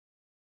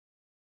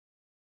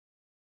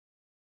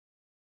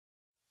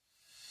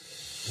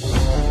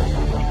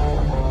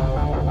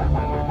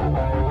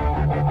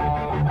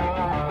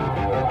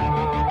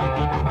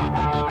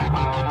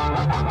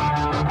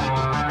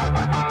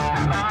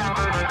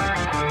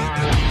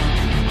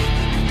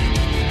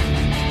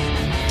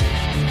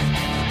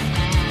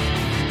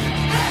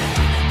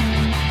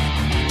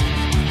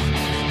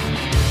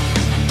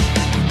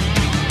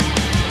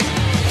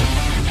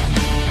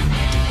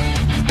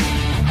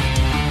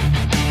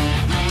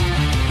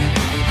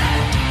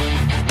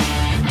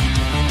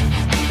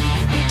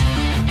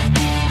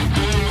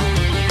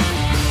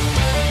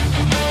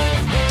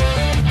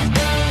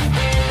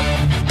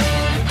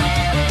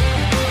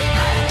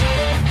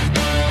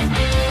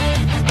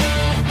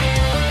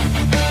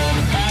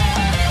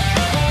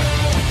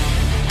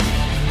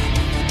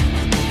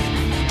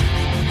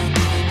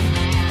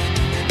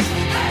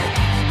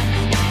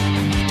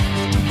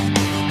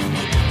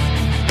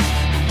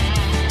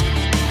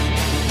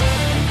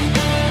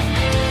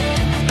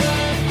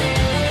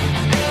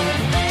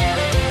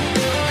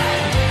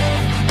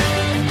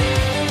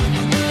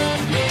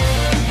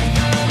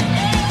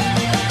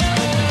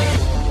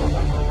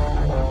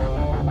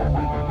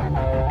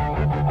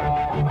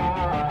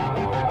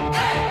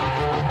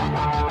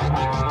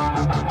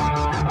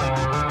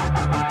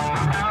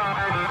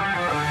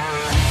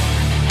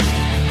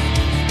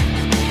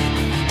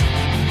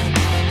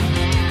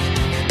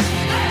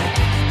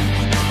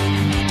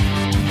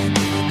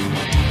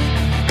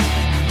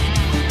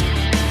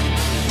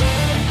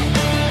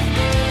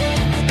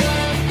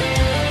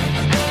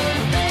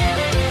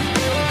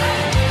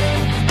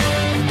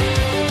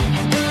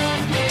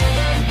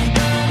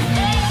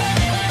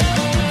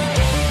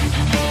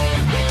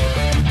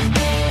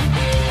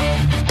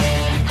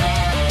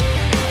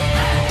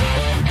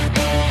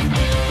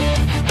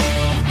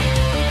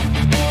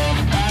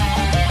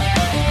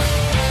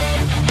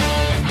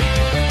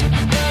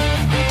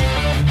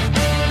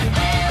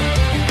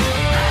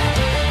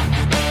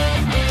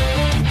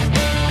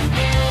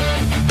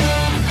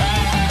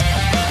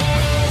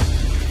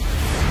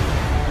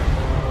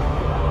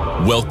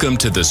Welcome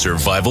to the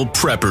Survival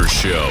Prepper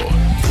Show,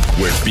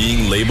 where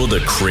being labeled a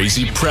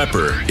crazy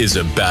prepper is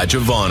a badge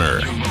of honor.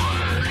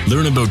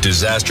 Learn about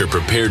disaster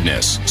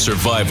preparedness,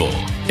 survival,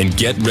 and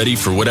get ready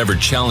for whatever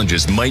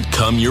challenges might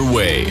come your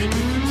way.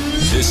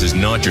 This is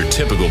not your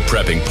typical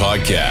prepping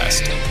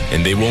podcast,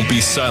 and they won't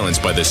be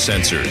silenced by the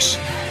censors.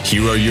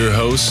 Here are your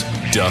hosts,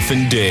 Duff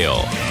and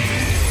Dale.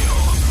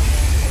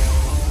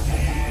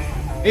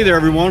 Hey there,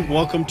 everyone.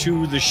 Welcome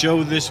to the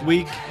show this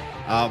week.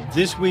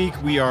 This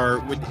week we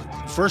are,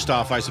 first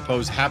off, I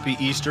suppose, happy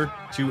Easter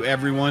to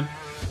everyone.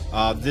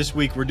 This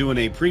week we're doing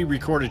a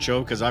pre-recorded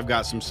show because I've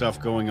got some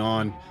stuff going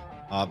on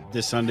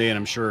this Sunday, and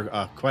I'm sure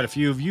quite a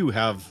few of you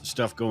have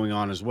stuff going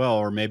on as well,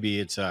 or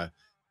maybe it's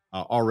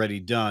already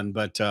done.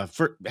 But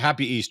for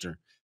happy Easter.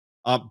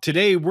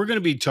 Today we're going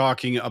to be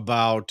talking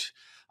about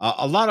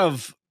a lot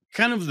of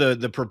kind of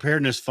the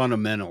preparedness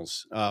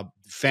fundamentals,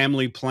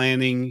 family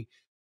planning,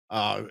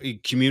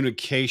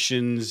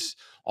 communications,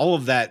 all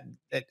of that.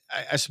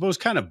 I suppose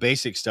kind of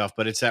basic stuff,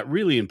 but it's that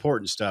really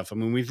important stuff. I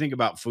mean, we think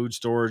about food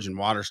storage and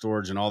water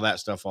storage and all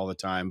that stuff all the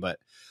time, but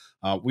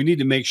we need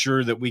to make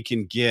sure that we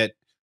can get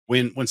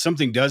when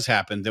something does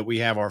happen, that we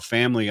have our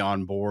family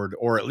on board,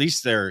 or at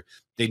least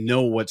they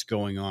know what's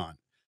going on.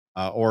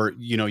 Or,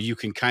 you know, you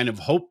can kind of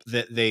hope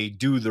that they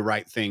do the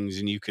right things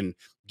and you can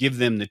give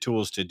them the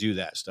tools to do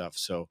that stuff.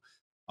 So,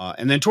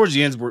 and then towards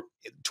the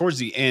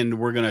end,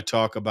 we're going to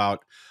talk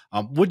about,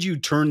 would you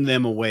turn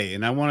them away?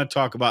 And I want to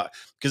talk about,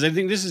 because I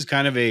think this is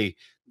kind of a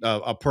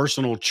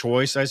personal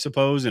choice, I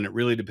suppose, and it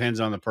really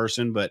depends on the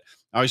person. But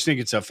I always think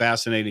it's a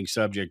fascinating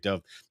subject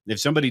of, if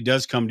somebody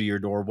does come to your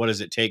door, what does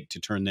it take to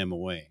turn them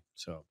away?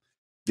 So,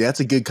 yeah, that's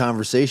a good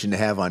conversation to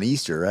have on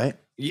Easter, right?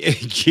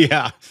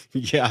 Yeah,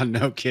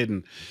 no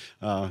kidding.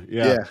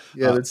 Yeah.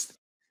 That's,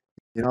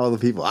 you know, all the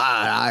people,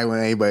 I when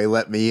anybody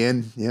let me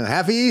in, you know,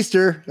 happy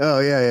Easter. Oh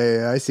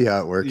yeah. I see how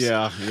it works.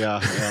 Yeah.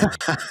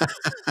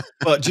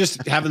 Well,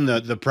 just having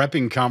the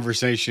prepping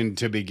conversation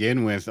to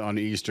begin with on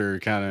Easter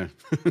kind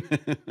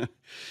of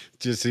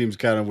just seems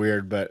kind of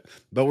weird, but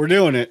we're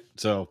doing it.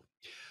 So,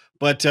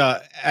 but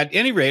at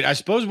any rate, I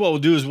suppose what we'll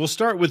do is we'll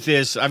start with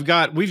this.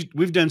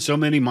 We've done so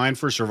many Mine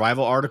for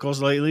Survival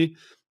articles lately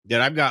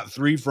that I've got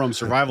 3 from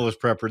Survivalist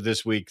Prepper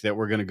this week that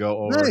we're going to go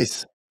over.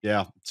 Nice.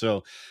 Yeah.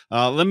 So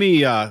let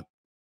me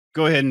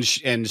go ahead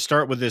and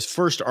start with this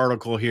first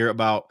article here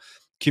about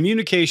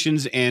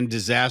communications and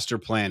disaster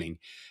planning.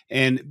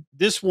 And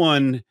this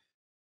one,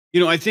 you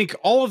know, I think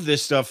all of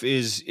this stuff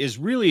is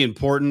really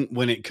important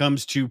when it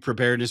comes to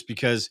preparedness,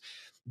 because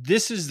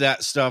this is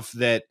that stuff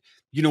that,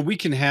 you know, we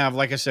can have,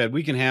 like I said,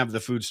 we can have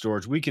the food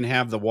storage, we can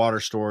have the water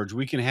storage,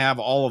 we can have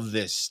all of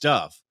this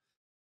stuff.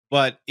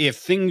 But if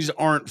things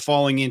aren't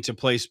falling into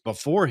place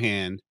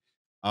beforehand,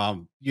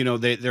 you know,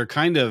 they're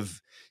kind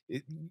of,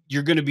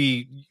 you're going to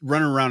be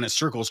running around in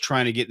circles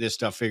trying to get this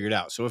stuff figured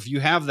out. So if you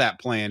have that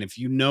plan, if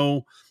you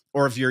know,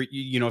 or if you're,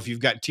 you know, if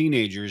you've got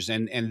teenagers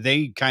and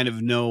they kind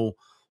of know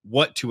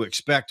what to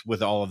expect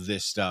with all of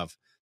this stuff,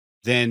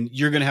 then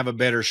you're going to have a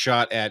better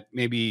shot at,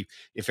 maybe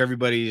if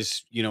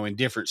everybody's, you know, in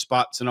different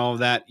spots and all of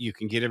that, you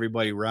can get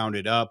everybody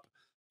rounded up,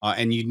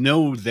 and you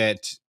know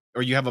that,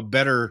 or you have a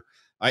better,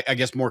 I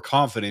guess, more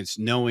confidence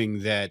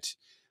knowing that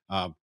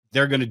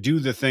they're going to do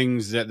the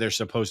things that they're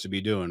supposed to be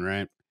doing.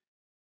 Right.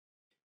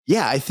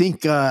 Yeah. I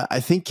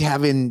think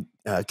having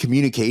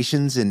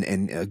communications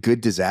and a good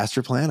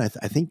disaster plan, I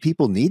think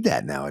people need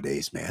that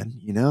nowadays, man,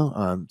 you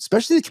know,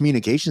 especially the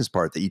communications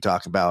part that you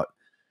talk about,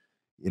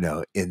 you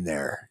know, in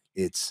there.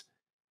 It's,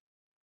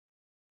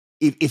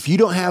 if you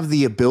don't have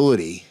the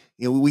ability,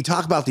 you know, we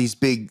talk about these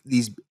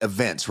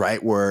events,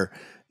 right? Where,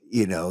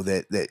 you know,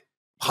 that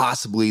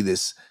possibly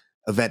this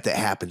event that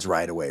happens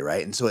right away.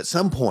 Right. And so at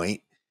some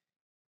point,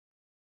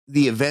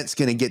 the event's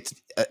going to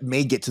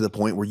may get to the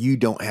point where you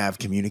don't have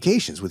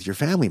communications with your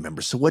family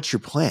members. So what's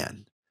your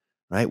plan,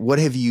 right? What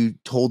have you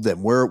told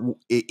them?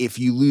 If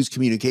you lose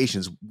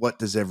communications, what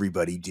does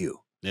everybody do?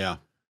 Yeah.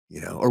 You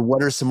know, or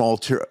what are some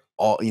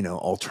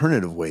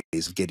alternative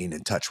ways of getting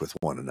in touch with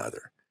one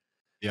another?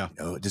 Yeah.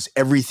 You know, does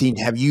everything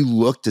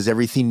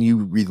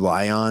you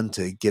rely on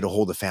to get a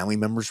hold of family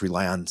members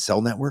rely on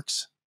cell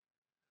networks?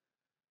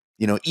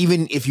 You know,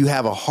 even if you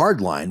have a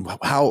hard line,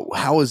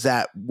 how is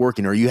that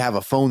working? Or you have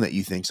a phone that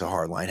you think's a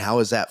hard line, how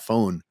is that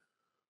phone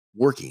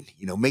working?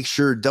 You know, make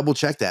sure, double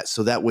check that,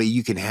 so that way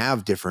you can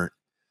have different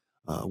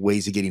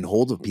ways of getting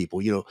hold of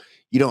people. You know,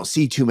 you don't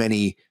see too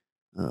many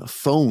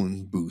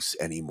phone booths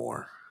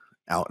anymore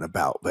out and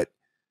about, but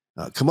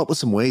come up with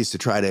some ways to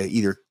try to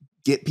either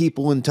get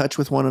people in touch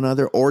with one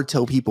another or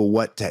tell people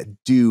what to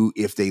do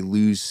if they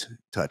lose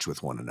touch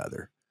with one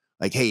another.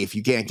 Like, hey, if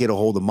you can't get a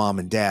hold of mom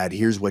and dad,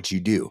 here's what you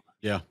do.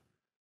 Yeah.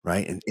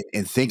 Right.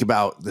 And think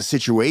about the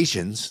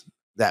situations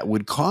that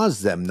would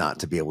cause them not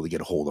to be able to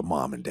get a hold of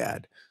mom and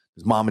dad.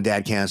 Because mom and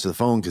dad can't answer the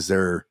phone because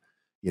they're,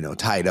 you know,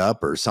 tied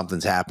up or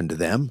something's happened to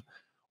them.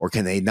 Or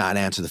can they not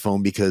answer the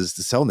phone because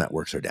the cell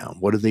networks are down?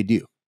 What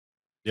do?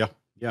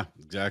 Yeah,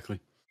 exactly.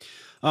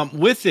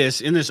 With this,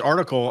 in this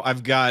article,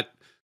 I've got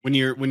when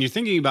you're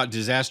thinking about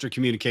disaster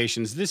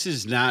communications, this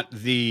is not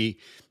the,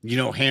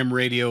 ham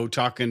radio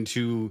talking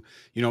to,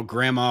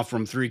 grandma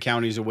from 3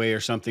 counties away or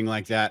something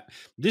like that.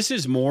 This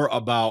is more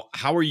about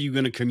how are you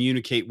going to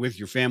communicate with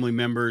your family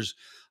members,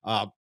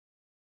 uh,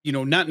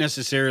 not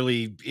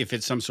necessarily if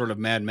it's some sort of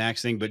Mad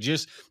Max thing, but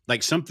just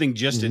like something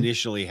just Mhm.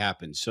 initially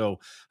happened. So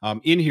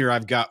in here,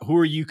 I've got who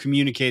are you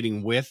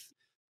communicating with?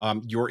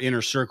 Your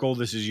inner circle.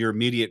 This is your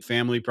immediate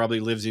family,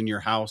 probably lives in your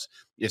house.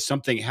 If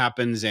something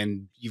happens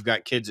and you've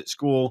got kids at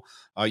school,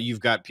 you've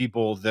got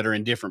people that are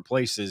in different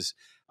places.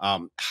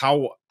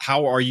 How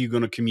are you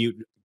going to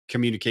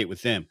communicate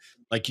with them?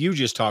 Like you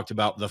just talked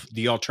about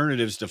the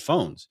alternatives to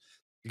phones,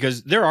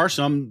 because there are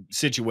some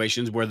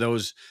situations where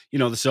those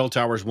the cell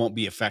towers won't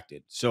be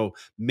affected. So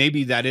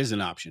maybe that is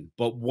an option.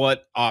 But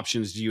what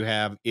options do you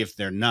have if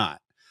they're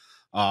not?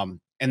 And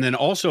then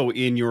also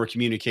in your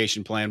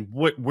communication plan,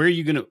 where are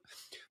you going to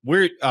what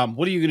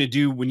are you going to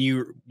do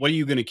what are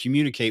you going to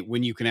communicate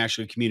when you can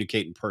actually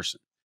communicate in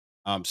person?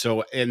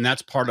 So, and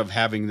that's part of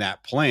having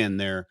that plan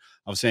there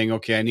of saying,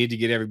 okay, I need to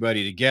get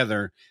everybody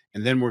together,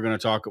 and then we're going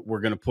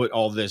to put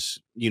all this,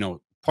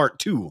 part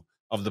two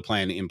of the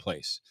plan in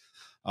place.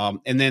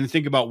 And then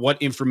think about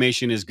what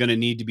information is going to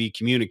need to be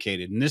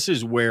communicated. And this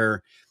is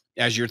where,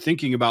 as you're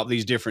thinking about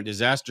these different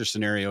disaster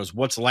scenarios,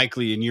 what's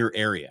likely in your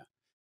area?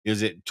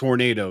 Is it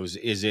tornadoes?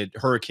 Is it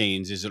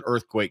hurricanes? Is it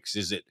earthquakes?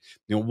 Is it,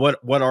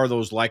 what are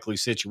those likely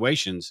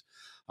situations?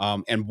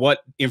 And what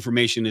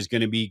information is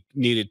going to be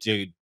needed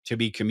to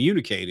be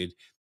communicated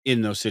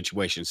in those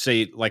situations?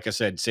 Say, like I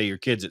said, say your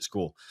kids at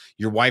school,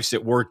 your wife's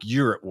at work,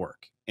 you're at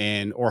work,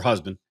 and or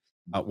husband,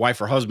 wife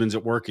or husband's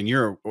at work, and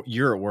you're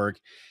at work,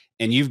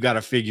 and you've got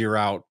to figure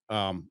out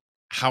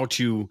how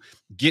to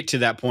get to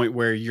that point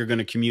where you're going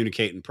to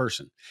communicate in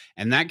person.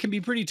 And that can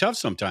be pretty tough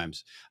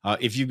sometimes.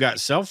 If you've got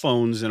cell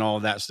phones and all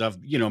of that stuff,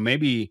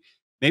 maybe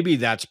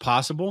that's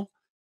possible.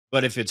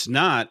 But if it's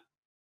not,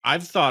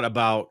 I've thought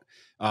about,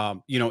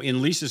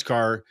 in Lisa's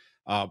car,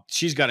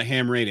 she's got a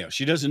ham radio.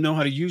 She doesn't know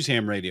how to use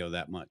ham radio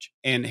that much.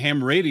 And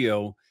ham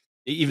radio,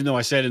 even though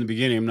I said in the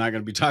beginning, I'm not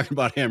going to be talking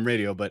about ham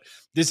radio, but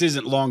this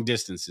isn't long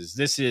distances.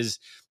 This is,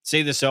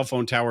 say the cell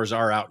phone towers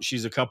are out,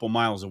 she's a couple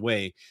miles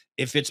away.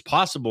 If it's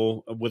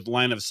possible with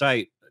line of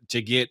sight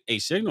to get a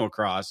signal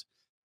across,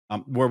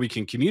 where we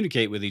can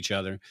communicate with each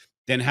other,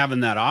 then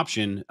having that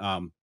option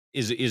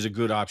is a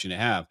good option to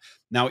have.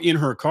 Now, in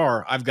her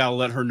car, I've got to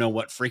let her know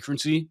what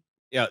frequency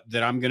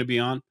that I'm going to be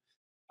on,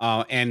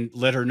 and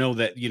let her know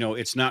that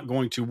it's not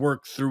going to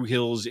work through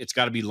hills. It's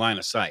got to be line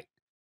of sight.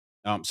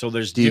 So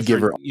there's Do you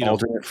give different, her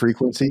alternate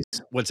frequencies?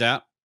 what's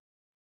that?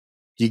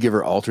 Do you give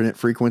her alternate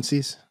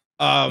frequencies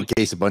Uh, in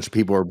case a bunch of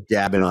people are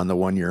gabbing on the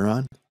one you're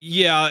on?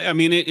 yeah, I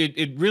mean,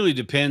 it really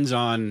depends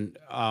on,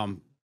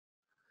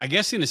 I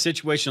guess in a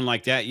situation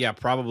like that, yeah,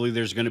 probably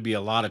there's going to be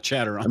a lot of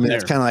chatter I on mean,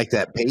 that's there. kind of like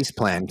that pace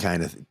plan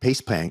kind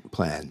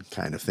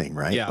of thing,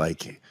 right? Yeah.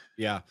 Like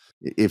Yeah.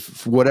 if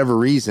for whatever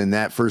reason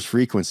that first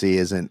frequency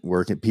isn't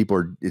working,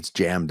 it's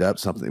jammed up,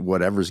 something,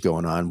 whatever's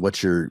going on.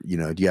 What's your,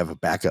 do you have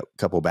a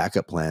couple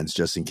backup plans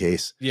just in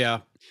case?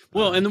 Yeah.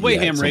 Well, and the way you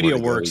had ham somewhere radio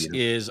to go, works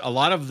is a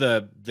lot of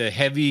the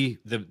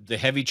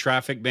heavy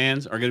traffic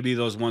bands are going to be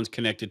those ones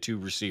connected to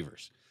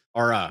receivers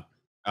or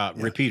Yeah.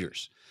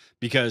 repeaters,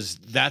 because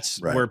that's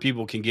Right. where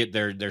people can get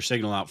their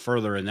signal out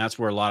further, and that's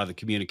where a lot of the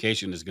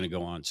communication is going to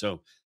go on.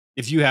 So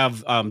if you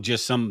have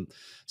just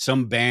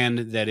some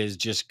band that is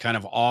just kind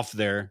of off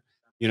there,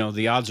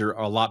 the odds are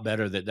a lot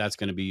better that that's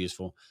going to be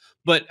useful.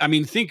 But I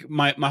mean, think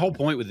my whole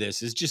point with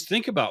this is just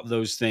think about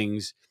those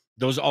things,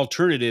 those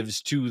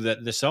alternatives to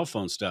the cell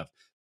phone stuff.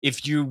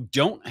 If you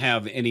don't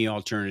have any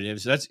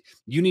alternatives,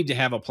 you need to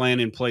have a plan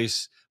in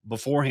place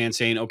beforehand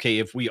saying, okay,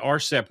 if we are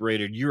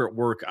separated, you're at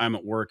work, I'm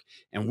at work,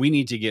 and we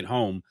need to get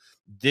home,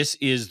 this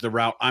is the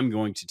route I'm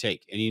going to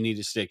take, and you need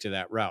to stick to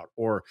that route.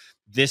 Or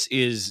this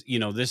is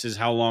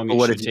how long But it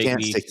what should if you take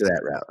can't me. stick to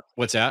that route?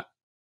 What's that?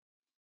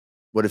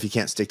 What if you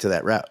can't stick to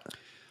that route?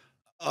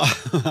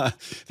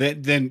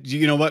 Then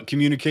you know what?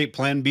 Communicate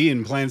plan B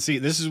and plan C.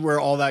 This is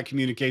where all that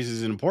communication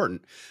is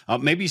important.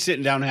 Maybe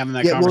sitting down and having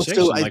that Yeah, well,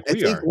 conversation so like I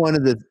we think are.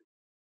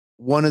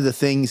 one of the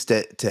things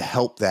to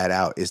help that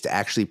out is to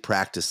actually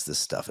practice this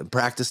stuff and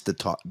practice the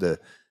talk, the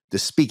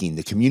speaking,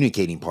 the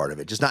communicating part of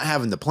it, just not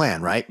having the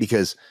plan, right?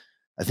 Because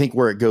I think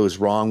where it goes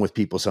wrong with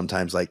people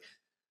sometimes, like,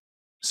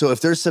 so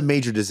if there's some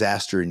major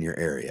disaster in your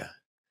area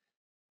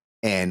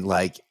and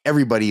like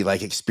everybody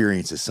like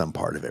experiences some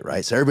part of it,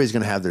 right? So everybody's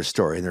going to have their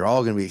story and they're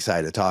all going to be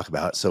excited to talk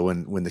about it. So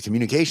when the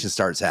communication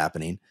starts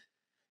happening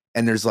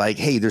and there's like,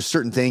 hey, there's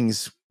certain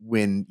things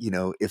when,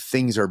 if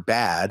things are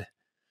bad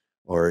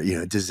or,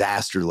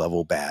 disaster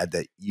level bad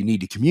that you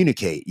need to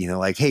communicate,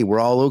 like, hey, we're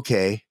all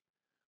okay.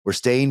 We're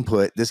staying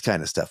put, this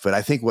kind of stuff. But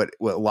I think what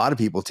a lot of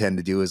people tend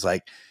to do is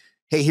like,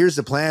 hey, here's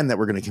the plan that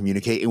we're going to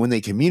communicate. And when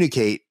they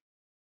communicate,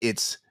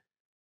 it's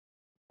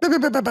like,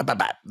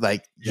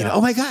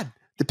 oh my God,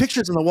 the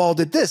pictures on the wall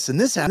did this and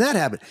this and that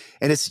happened.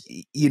 And it's,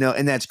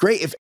 and that's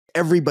great if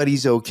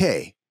everybody's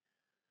okay.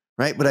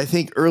 Right. But I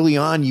think early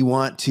on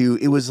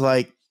it was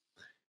like,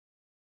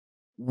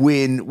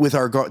 with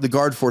the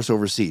guard force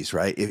overseas,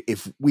 right?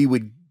 If we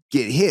would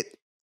get hit,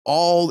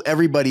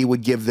 everybody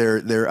would give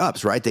their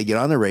ups, right? They get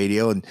on the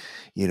radio, and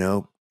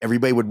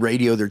everybody would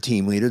radio their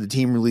team leader. The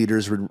team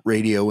leaders would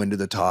radio into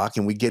the talk,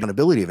 and we get an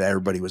ability if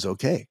everybody was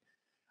okay.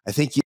 I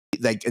think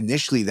like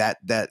initially that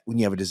when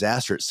you have a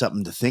disaster, it's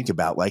something to think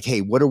about. Like,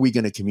 hey, what are we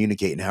going to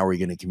communicate, and how are we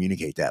going to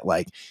communicate that?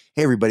 Like,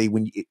 hey, everybody,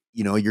 when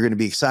you're going to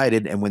be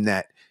excited, and when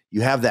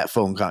you have that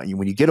phone call,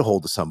 when you get a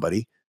hold of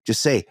somebody,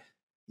 just say,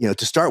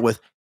 to start with,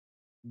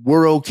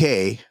 we're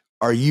okay.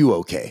 Are you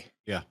okay?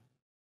 Yeah.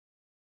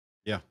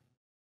 Yeah.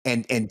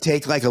 And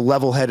take like a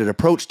level-headed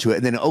approach to it.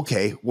 And then,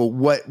 okay, well,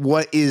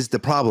 what is the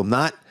problem?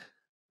 Not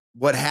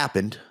what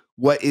happened.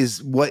 What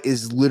is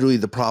literally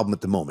the problem at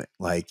the moment?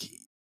 Like,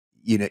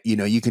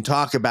 you can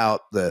talk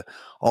about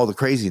all the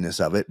craziness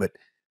of it, but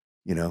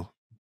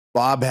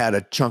Bob had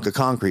a chunk of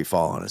concrete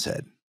fall on his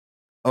head.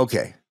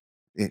 Okay.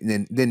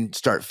 And then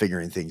start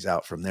figuring things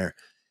out from there.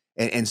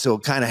 And so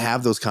kind of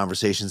have those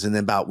conversations. And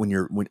then about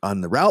when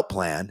on the route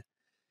plan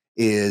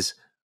is,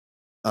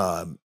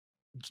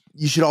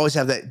 you should always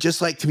have that.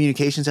 Just like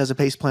communications has a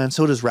pace plan,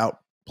 so does route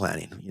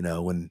planning.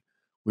 When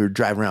we were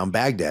driving around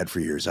Baghdad for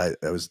years, I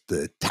was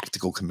the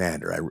tactical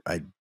commander.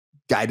 I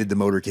guided the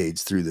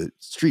motorcades through the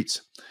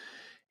streets,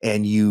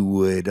 and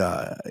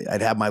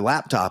I'd have my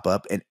laptop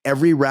up, and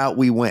every route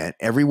we went,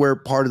 every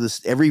part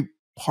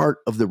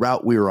of the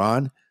route we were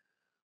on,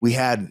 we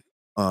had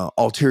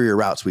ulterior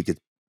routes we could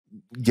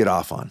get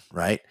off on,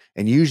 right?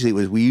 And usually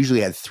we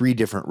usually had 3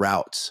 different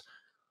routes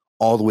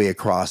all the way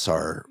across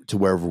to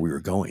wherever we were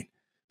going.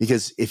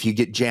 Because if you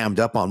get jammed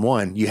up on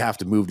one, you have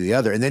to move to the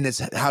other. And then it's,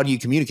 how do you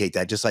communicate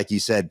that? Just like you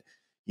said,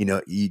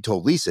 you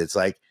told Lisa, it's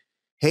like,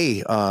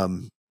 hey,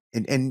 and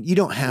you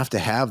don't have to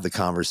have the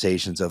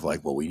conversations of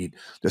like, well,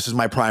 this is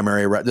my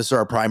primary route. This is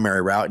our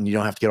primary route. And you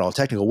don't have to get all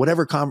technical,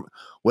 whatever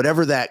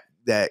that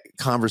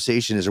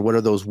conversation is, or what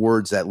are those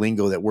words, that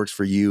lingo that works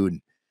for you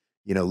and,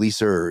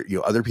 Lisa, or,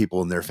 other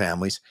people in their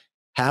families,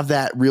 have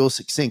that real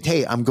succinct.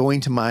 Hey, I'm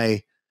going to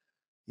my,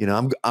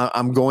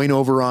 I'm going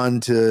over on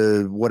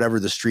to whatever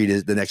the street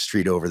is, the next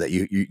street over that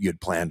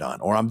you'd planned on,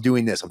 or I'm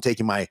doing this. I'm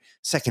taking my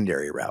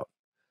secondary route.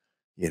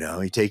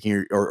 You're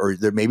taking or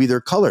maybe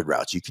they're colored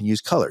routes. You can use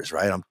colors,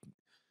 right? I'm,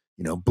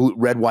 blue,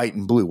 red, white,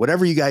 and blue,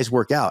 whatever you guys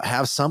work out,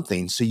 have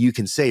something so you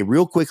can say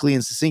real quickly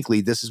and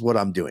succinctly, this is what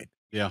I'm doing.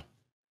 Yeah.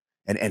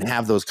 And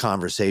have those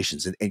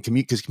conversations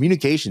because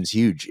communication is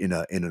huge in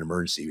an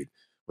emergency.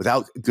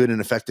 Without good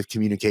and effective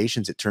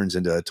communications, it turns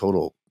into a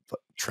total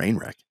train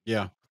wreck.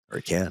 Yeah. Or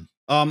it can.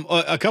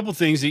 A couple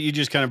things that you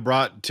just kind of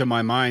brought to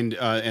my mind,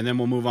 and then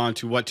we'll move on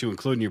to what to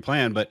include in your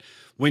plan. But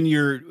when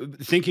you're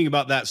thinking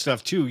about that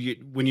stuff too,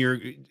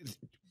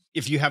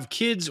 if you have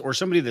kids or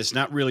somebody that's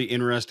not really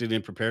interested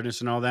in preparedness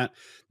and all that,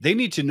 they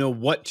need to know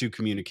what to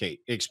communicate,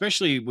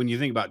 especially when you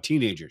think about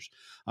teenagers.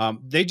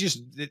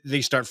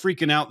 They start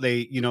freaking out.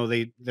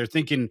 They're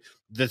thinking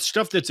the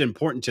stuff that's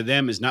important to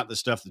them is not the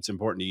stuff that's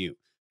important to you.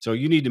 So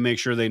you need to make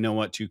sure they know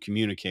what to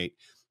communicate.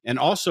 And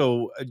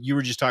also, you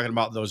were just talking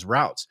about those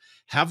routes.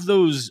 Have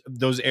those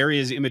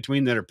areas in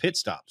between that are pit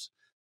stops,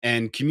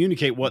 and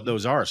communicate what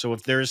those are. So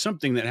if there is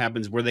something that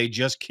happens where they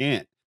just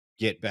can't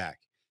get back,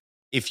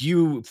 if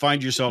you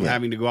find yourself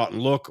having to go out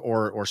and look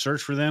or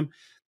search for them,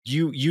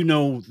 you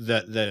know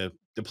that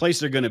the place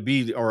they're going to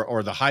be,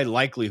 or the high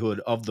likelihood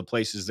of the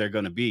places they're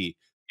going to be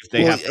if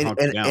they have to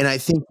hunker down. And I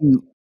think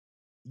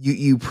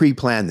you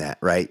pre-plan that,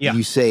 right? Yeah.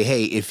 You say,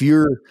 hey,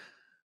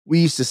 we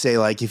used to say,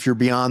 like, if you're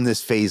beyond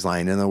this phase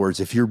line, in other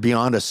words, if you're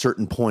beyond a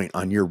certain point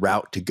on your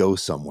route to go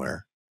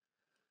somewhere,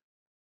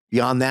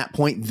 beyond that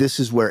point, this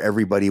is where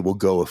everybody will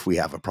go if we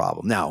have a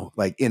problem. Now,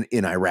 like in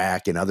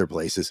Iraq and other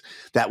places,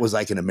 that was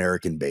like an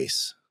American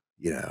base,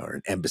 or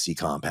an embassy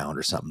compound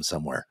or something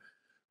somewhere,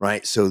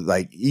 right? So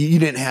like you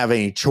didn't have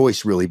any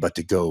choice really but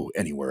to go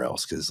anywhere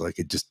else, because like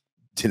it just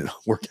didn't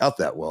work out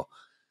that well.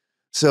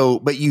 So,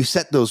 but you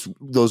set those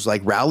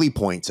like rally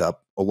points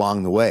up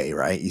along the way,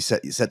 right? You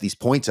set these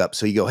points up.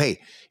 So you go,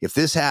 hey, if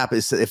this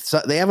happens, if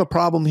they have a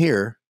problem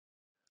here,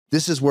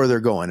 this is where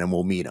they're going, and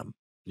we'll meet them.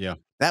 Yeah.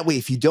 That way,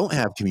 if you don't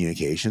have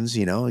communications,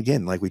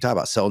 again, like we talk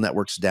about cell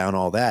networks down,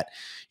 all that,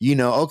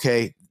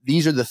 okay,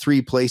 these are the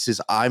 3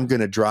 places I'm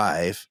going to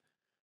drive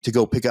to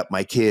go pick up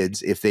my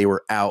kids if they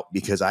were out,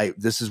 because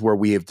this is where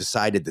we have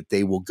decided that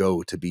they will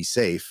go to be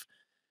safe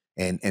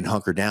and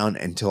hunker down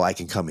until I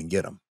can come and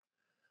get them.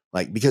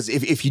 Like, because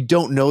if you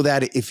don't know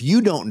that, if you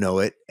don't know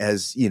it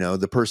as,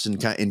 the person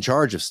in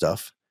charge of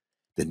stuff,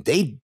 then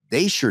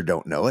they sure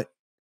don't know it.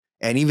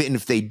 And even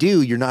if they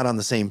do, you're not on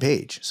the same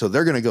page. So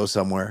they're going to go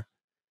somewhere,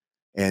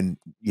 and,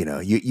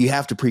 you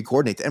have to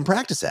pre-coordinate that and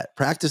practice that.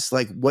 Practice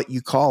like what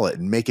you call it,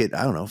 and make it,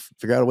 I don't know,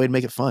 figure out a way to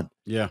make it fun.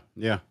 Yeah.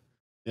 Yeah.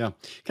 Yeah.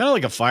 Kind of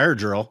like a fire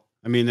drill.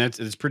 I mean,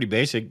 it's pretty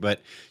basic,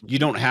 but you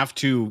don't have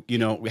to,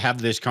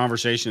 have this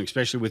conversation,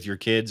 especially with your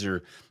kids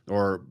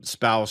or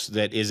spouse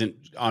that isn't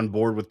on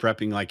board with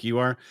prepping like you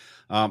are.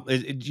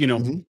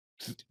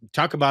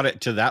 Talk about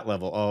it to that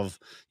level of,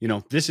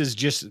 this is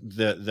just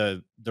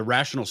the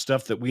rational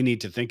stuff that we need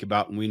to think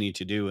about and we need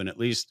to do. And at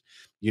least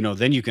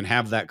then you can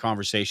have that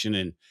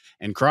conversation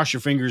and cross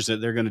your fingers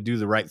that they're going to do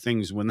the right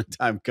things when the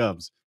time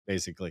comes,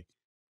 basically.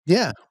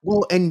 Yeah.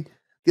 Well, and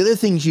the other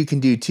things you can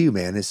do too,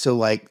 man, is so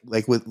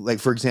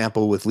for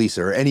example, with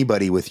Lisa or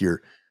anybody with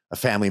a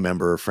family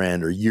member or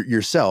friend or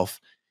yourself,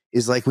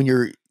 is like when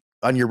you're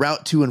on your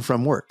route to and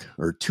from work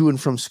or to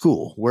and from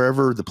school,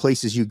 wherever the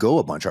places you go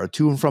a bunch are,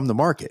 to and from the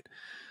market,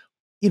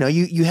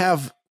 you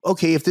have,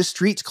 okay, if this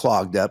street's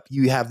clogged up,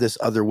 you have this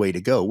other way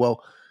to go.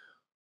 Well,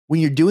 when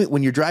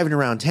you're driving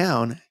around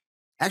town,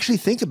 actually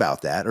think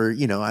about that. Or,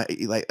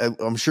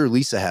 I'm sure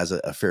Lisa has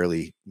a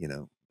fairly,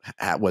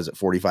 was it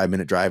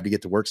 45-minute drive to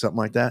get to work, something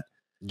like that?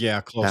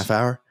 Yeah, close. Half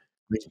hour.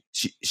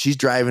 She's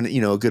driving,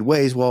 a good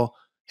ways. Well,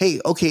 hey,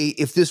 okay,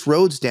 if this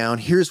road's down,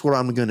 here's what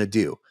I'm going to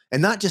do.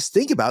 And not just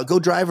think about, go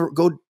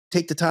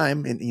take the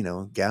time.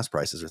 And, gas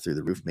prices are through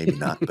the roof, maybe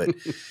not, but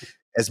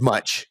as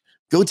much.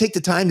 Go take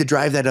the time to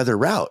drive that other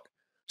route.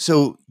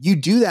 So you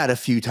do that a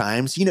few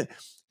times,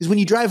 because when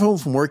you drive home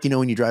from work,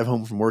 when you drive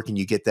home from work and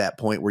you get that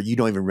point where you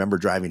don't even remember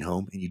driving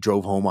home and you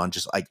drove home on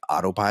just like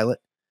autopilot,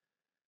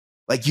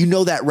 like,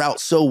 that route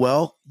so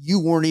well,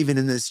 you weren't even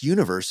in this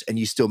universe and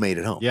you still made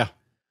it home. Yeah.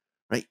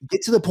 Right.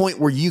 Get to the point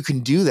where you can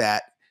do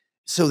that.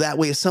 So that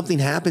way, if something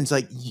happens,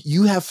 like,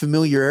 you have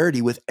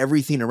familiarity with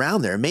everything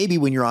around there. Maybe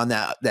when you're on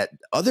that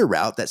other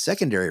route, that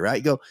secondary route,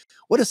 you go,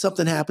 what if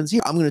something happens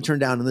here? I'm going to turn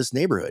down in this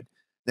neighborhood.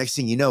 Next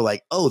thing you know,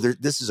 like, oh,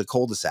 this is a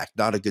cul-de-sac,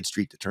 not a good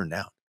street to turn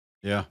down.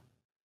 Yeah.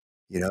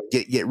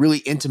 Get really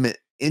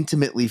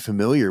intimately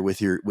familiar with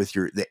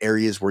the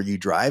areas where you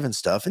drive and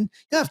stuff. And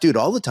you don't have to do it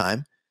all the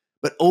time,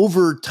 but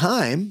over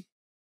time,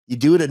 you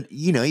do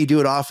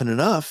it often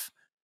enough,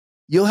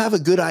 you'll have a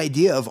good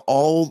idea of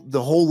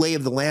the whole lay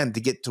of the land to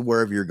get to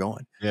wherever you're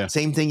going. Yeah.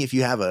 Same thing if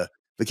you have a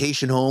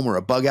vacation home or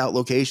a bug out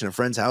location, a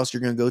friend's house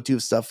you're going to go to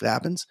if stuff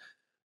happens.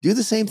 Do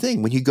the same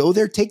thing. When you go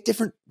there, take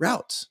different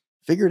routes.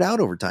 Figure it out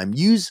over time.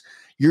 Use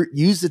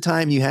the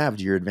time you have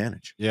to your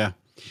advantage. Yeah.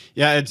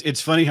 Yeah. It's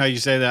funny how you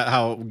say that,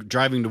 how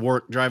driving to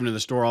work, driving to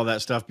the store, all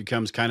that stuff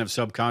becomes kind of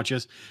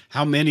subconscious.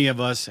 How many of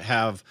us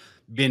have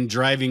been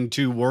driving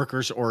to work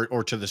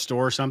or to the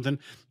store or something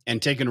and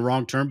taken a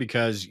wrong turn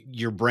because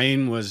your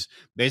brain was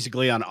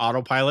basically on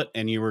autopilot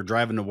and you were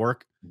driving to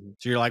work.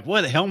 So you're like,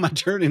 what the hell am I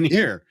turning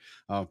here?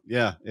 Oh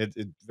yeah. It's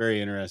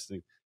very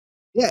interesting.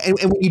 Yeah. And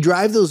when you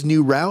drive those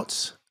new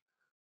routes,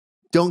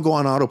 don't go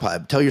on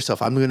autopilot. Tell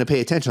yourself, I'm going to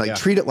pay attention. Like,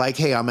 treat it like,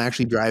 hey, I'm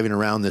actually driving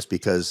around this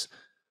because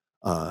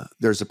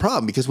there's a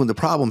problem. Because when the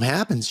problem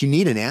happens, you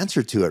need an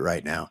answer to it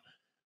right now.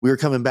 We were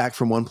coming back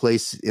from one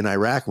place in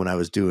Iraq when I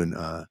was doing,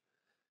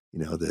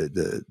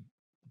 the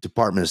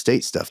Department of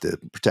State stuff, the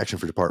protection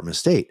for Department of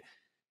State.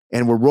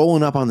 And we're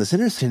rolling up on this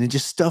interstate and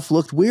just stuff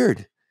looked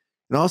weird.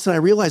 And all of a sudden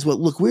I realized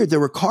what looked weird. There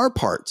were car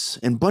parts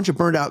and a bunch of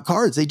burned out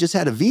cars. They just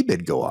had a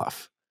V-bid go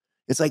off.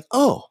 It's like,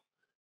 oh,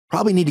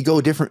 probably need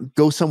to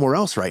go somewhere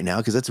else right now,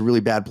 because that's a really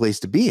bad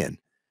place to be in.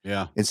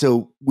 Yeah. And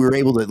so we were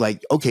able to,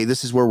 like, okay,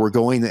 this is where we're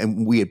going.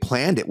 And we had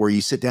planned it where you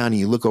sit down and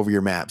you look over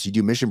your maps, you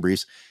do mission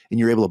briefs, and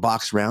you're able to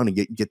box around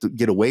and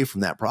get away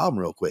from that problem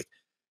real quick.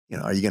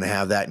 Are you going to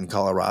have that in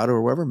Colorado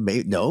or wherever?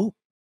 No.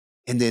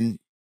 And then,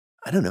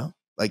 I don't know.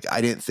 Like, I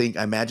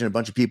imagine a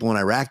bunch of people in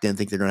Iraq didn't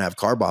think they're going to have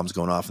car bombs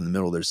going off in the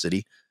middle of their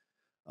city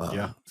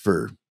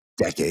for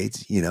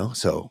decades,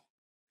 so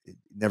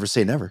never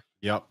say never.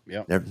 Yep.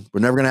 We're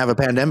never going to have a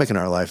pandemic in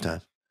our lifetime.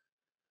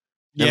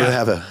 Never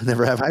have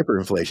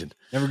hyperinflation.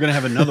 Never going to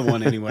have another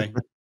one anyway.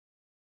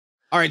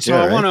 All right. So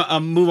I want to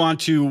move on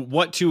to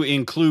what to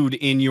include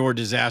in your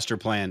disaster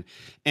plan.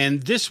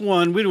 And this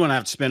one, we don't want to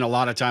have to spend a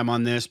lot of time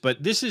on this,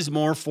 but this is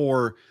more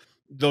for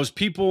those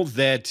people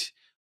that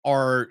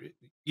are,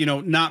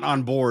 not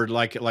on board,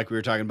 like we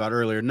were talking about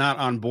earlier, not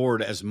on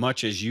board as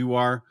much as you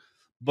are,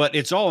 but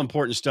it's all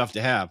important stuff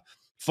to have.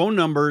 Phone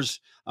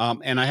numbers.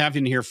 And I have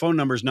in here phone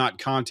numbers, not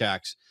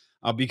contacts,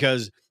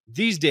 because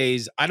these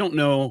days, I don't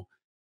know.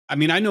 I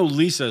mean, I know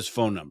Lisa's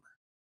phone number.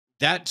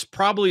 That's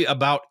probably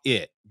about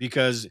it,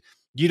 because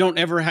you don't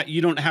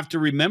have to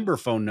remember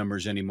phone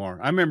numbers anymore.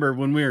 I remember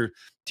when we were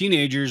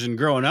teenagers and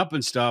growing up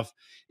and stuff,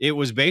 it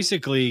was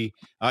basically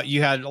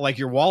you had like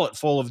your wallet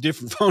full of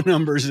different phone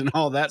numbers and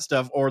all that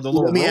stuff, or the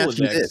little Let me Rolodex. ask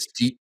you this.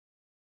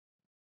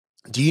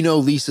 Do you know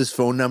Lisa's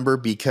phone number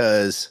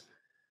because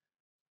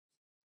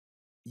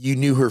you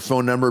knew her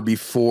phone number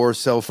before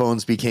cell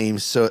phones became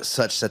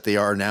such that they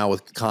are now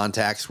with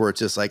contacts, where it's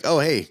just like, oh,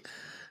 hey,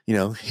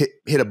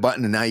 hit a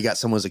button and now you got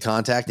someone as a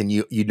contact, and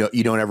you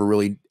don't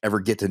ever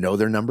get to know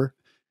their number?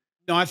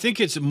 No, I think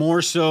it's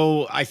more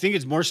so.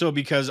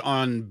 Because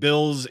on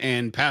bills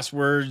and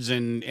passwords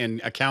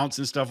and accounts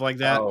and stuff like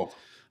that,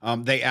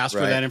 they ask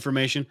for that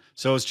information.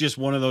 So it's just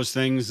one of those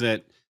things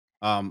that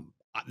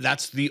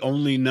that's the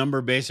only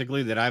number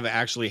basically that I've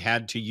actually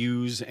had to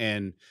use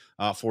and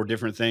for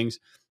different things,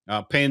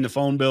 paying the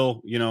phone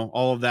bill,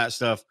 all of that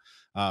stuff.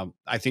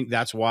 I think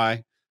that's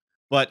why.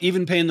 But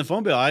even paying the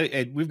phone bill,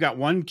 we've got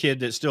one kid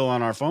that's still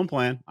on our phone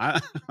plan.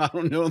 I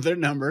don't know their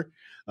number.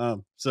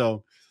 An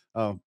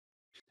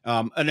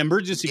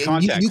emergency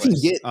contact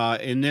list.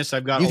 In this,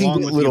 I've got,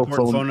 along with the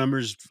important phone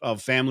numbers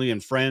of family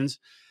and friends.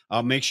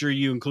 Make sure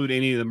you include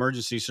any of the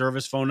emergency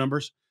service phone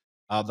numbers,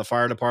 the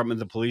fire department,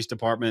 the police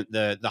department,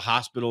 the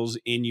hospitals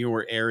in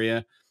your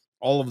area,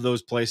 all of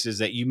those places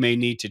that you may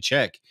need to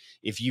check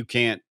if you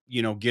can't,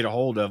 get a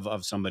hold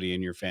of somebody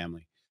in your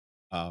family.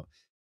 Uh,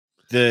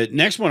 the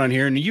next one on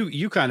here, and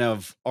you kind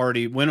of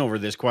already went over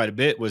this quite a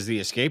bit, was the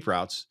escape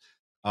routes.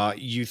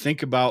 You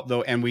think about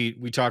though, and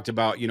we talked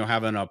about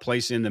having a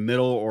place in the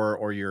middle,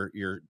 or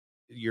your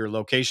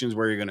locations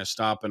where you're going to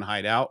stop and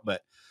hide out.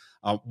 But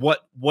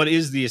what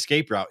is the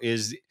escape route?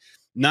 Is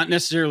not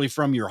necessarily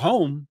from your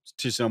home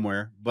to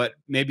somewhere, but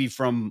maybe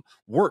from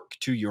work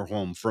to your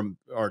home, from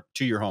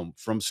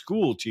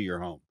school to your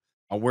home,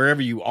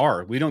 wherever you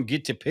are. We don't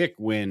get to pick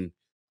when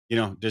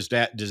does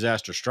that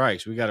disaster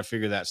strikes. We got to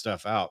figure that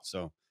stuff out.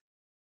 So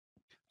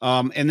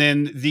and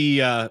then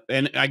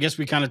and I guess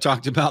we kind of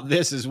talked about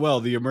this as well,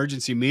 the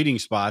emergency meeting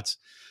spots,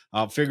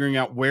 figuring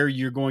out where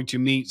you're going to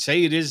meet.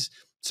 Say it is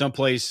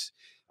someplace,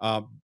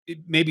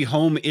 maybe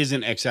home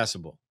isn't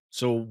accessible.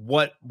 So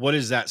what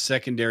is that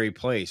secondary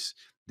place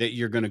that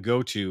you're going to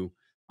go to?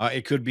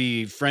 It could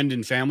be friend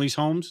and family's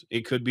homes.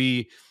 It could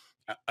be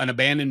an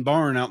abandoned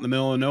barn out in the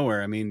middle of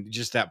nowhere. I mean,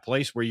 just that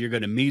place where you're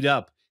going to meet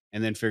up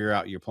and then figure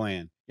out your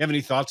plan. You have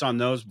any thoughts on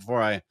those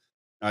before I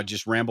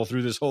just ramble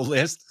through this whole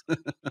list?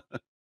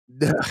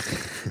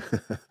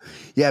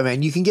 Yeah,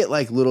 man, you can get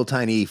like little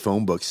tiny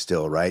phone books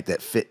still, right?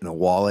 That fit in a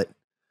wallet.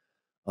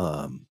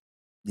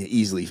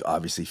 Easily,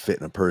 obviously fit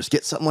in a purse.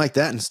 Get something like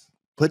that and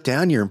put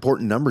down your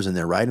important numbers in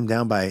there. Write them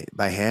down by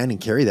hand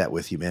and carry that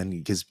with you, man,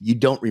 because you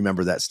don't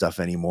remember that stuff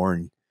anymore.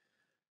 And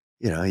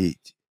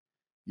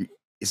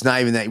it's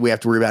not even that we have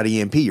to worry about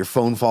EMP. Your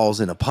phone falls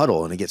in a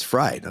puddle and it gets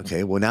fried.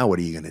 Okay, well now what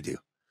are you going to do?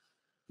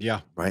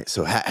 Yeah, right.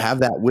 So have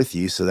that with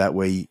you, so that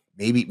way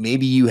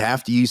maybe you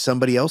have to use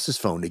somebody else's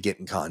phone to get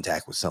in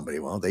contact with somebody.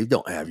 Well, they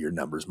don't have your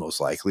numbers most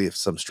likely. If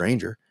some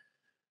stranger,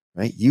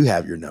 right, you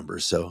have your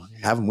numbers, so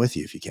have them with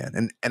you if you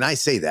can. And I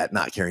say that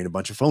not carrying a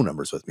bunch of phone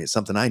numbers with me. It's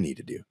something I need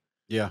to do.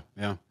 Yeah,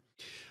 yeah.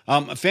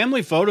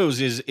 Family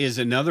photos is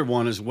another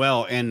one as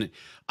well. And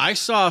I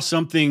saw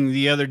something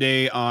the other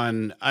day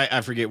on,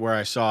 I forget where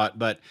I saw it,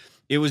 but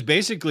it was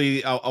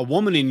basically a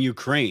woman in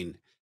Ukraine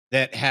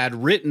that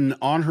had written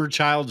on her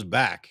child's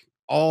back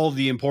all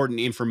the important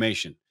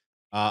information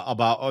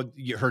about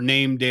her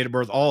name, date of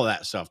birth, all of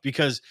that stuff.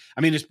 Because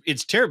I mean,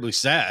 it's terribly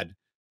sad,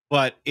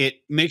 but it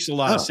makes a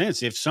lot of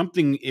sense. If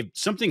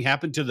something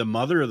happened to the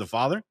mother or the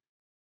father,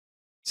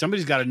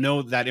 somebody's got to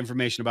know that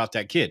information about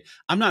that kid.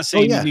 I'm not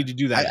saying you need to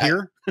do that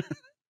here.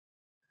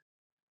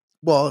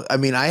 Well, I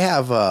mean, I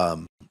have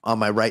on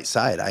my right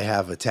side, I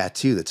have a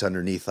tattoo that's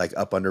underneath, like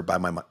up under by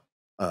my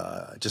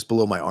just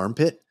below my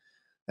armpit.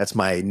 That's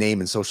my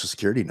name and social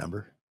security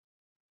number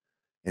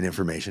and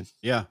information.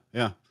 Yeah,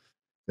 yeah.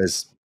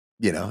 Because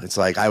it's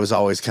like I was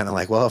always kind of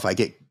like, well, if I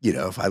get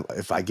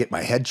if I get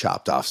my head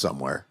chopped off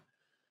somewhere,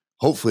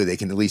 hopefully they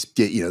can at least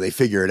get, they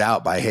figure it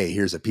out by, hey,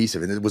 here's a piece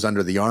of it. It was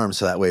under the arm.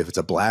 So that way, if it's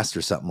a blast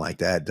or something like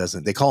that,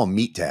 they call them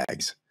meat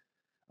tags.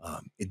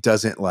 It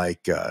doesn't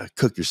like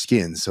cook your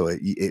skin. So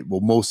it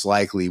will most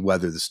likely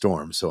weather the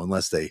storm. So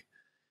unless they,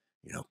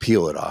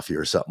 peel it off you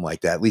or something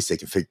like that, at least they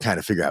can kind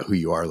of figure out who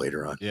you are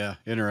later on. Yeah.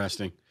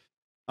 Interesting.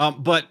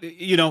 But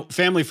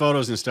family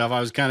photos and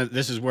stuff,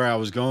 this is where I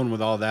was going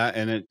with all that,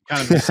 and it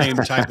kind of the same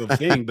type of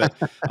thing. But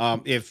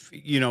if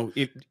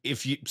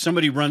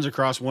somebody runs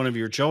across one of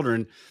your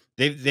children,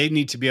 they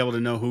need to be able to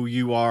know who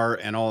you are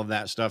and all of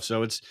that stuff.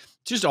 So it's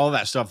just all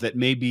that stuff that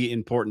may be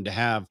important to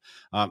have.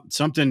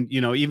 Something,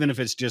 even if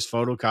it's just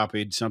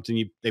photocopied, something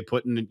you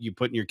put in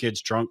your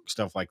kid's trunk,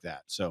 stuff like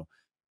that. So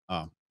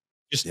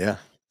just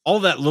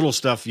all that little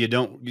stuff you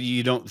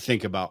don't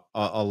think about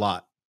a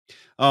lot.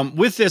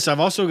 With this, I've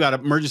also got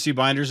emergency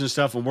binders and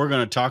stuff, and we're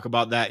going to talk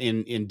about that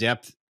in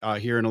depth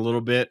here in a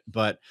little bit.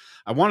 But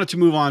I wanted to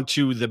move on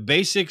to the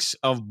basics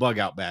of bug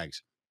out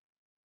bags.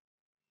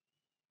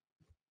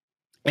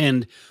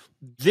 And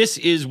this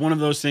is one of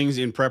those things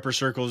in prepper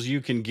circles. You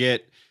can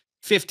get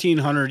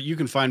 1,500. You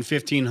can find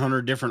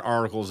 1,500 different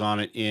articles on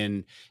it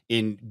in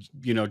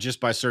just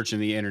by searching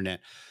the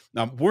internet.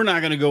 Now, we're not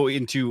going to go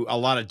into a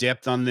lot of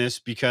depth on this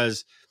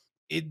because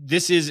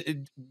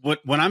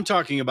when I'm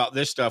talking about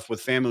this stuff with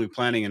family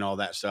planning and all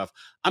that stuff,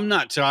 I'm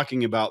not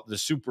talking about the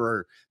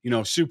super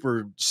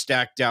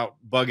stacked out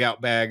bug out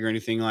bag or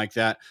anything like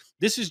that.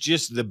 This is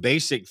just the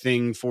basic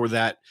thing for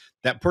that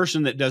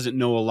person that doesn't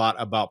know a lot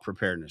about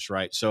preparedness,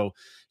 right? So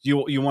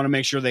you want to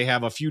make sure they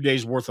have a few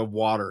days worth of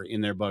water in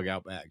their bug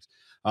out bags.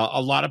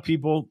 A lot of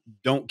people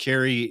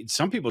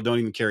some people don't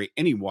even carry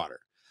any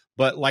water.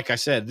 But like I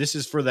said, this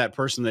is for that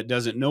person that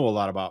doesn't know a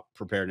lot about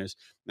preparedness.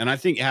 And I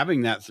think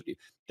having that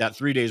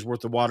 3 days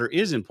worth of water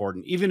is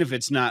important, even if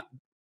it's not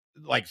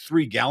like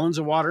 3 gallons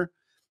of water.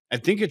 I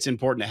think it's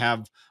important to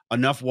have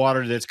enough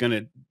water that's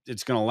going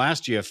to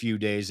last you a few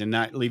days and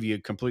not leave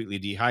you completely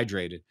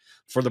dehydrated.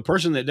 For the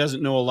person that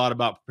doesn't know a lot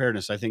about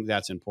preparedness, I think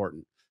that's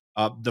important.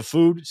 The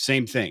food,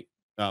 same thing.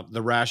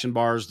 The ration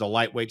bars, the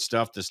lightweight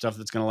stuff, the stuff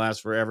that's going to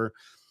last forever.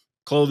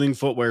 Clothing,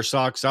 footwear,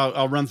 socks.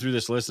 I'll run through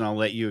this list and I'll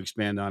let you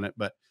expand on it.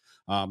 But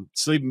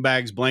sleeping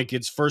bags,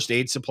 blankets, first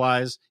aid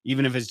supplies,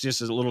 even if it's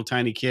just a little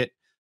tiny kit.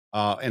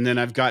 And then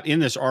I've got in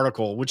this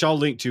article, which I'll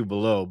link to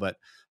below, but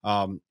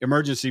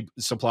emergency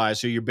supplies.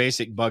 So your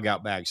basic bug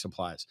out bag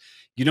supplies.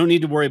 You don't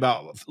need to worry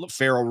about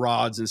ferro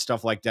rods and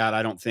stuff like that,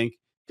 I don't think,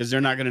 because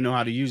they're not going to know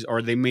how to use,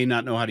 or they may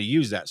not know how to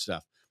use that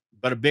stuff.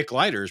 But a Bic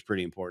lighter is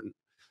pretty important.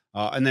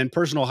 And then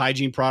personal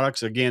hygiene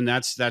products. Again,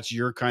 that's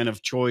your kind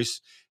of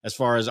choice. As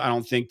far as, I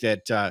don't think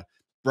that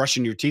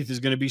brushing your teeth is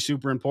going to be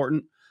super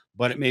important,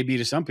 but it may be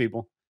to some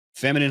people.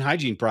 Feminine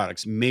hygiene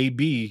products may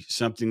be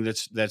something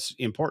that's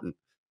important.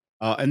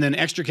 And then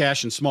extra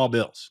cash and small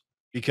bills,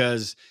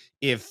 because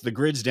if the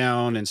grid's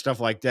down and stuff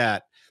like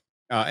that,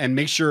 and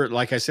make sure,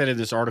 like I said in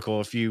this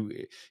article, if you're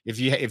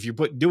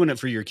doing it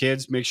for your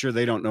kids, make sure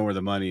they don't know where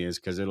the money is,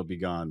 because it'll be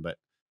gone. But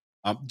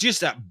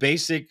just that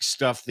basic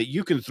stuff that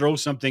you can throw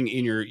something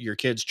in your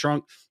kid's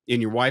trunk,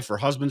 in your wife or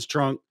husband's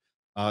trunk,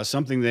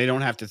 something they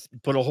don't have to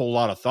put a whole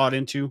lot of thought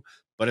into,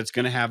 but it's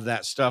going to have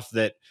that stuff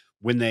that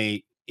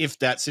if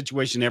that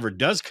situation ever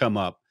does come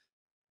up,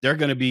 they're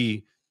going to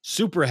be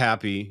super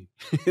happy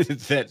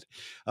that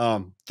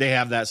they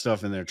have that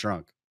stuff in their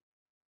trunk.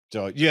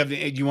 So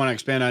you want to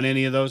expand on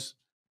any of those?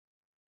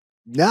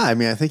 Yeah, I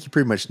mean, I think you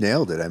pretty much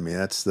nailed it. I mean,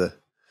 if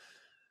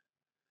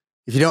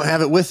you don't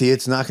have it with you,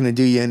 it's not going to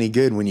do you any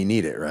good when you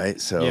need it, right?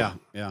 So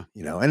yeah,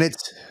 and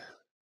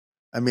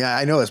I mean,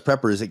 I know as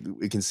preppers,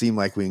 it can seem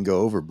like we can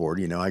go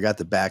overboard. I got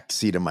the back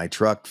seat of my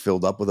truck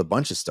filled up with a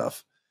bunch of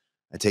stuff.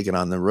 I take it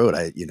on the road.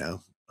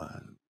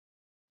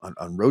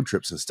 On road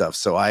trips and stuff.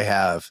 So I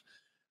have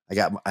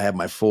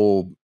my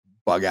full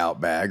bug out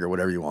bag, or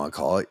whatever you want to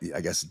call it.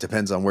 I guess it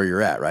depends on where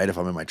you're at, right? If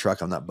I'm in my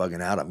truck, I'm not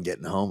bugging out. I'm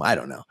getting home. I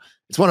don't know.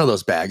 It's one of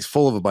those bags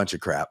full of a bunch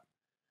of crap.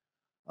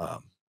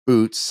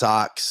 Boots,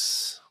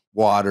 socks,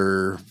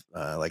 water,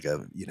 like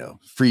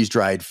freeze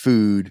dried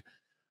food.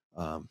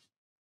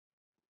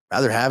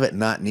 Rather have it and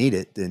not need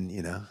it than,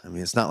 I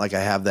mean, it's not like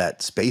I have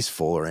that space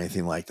full or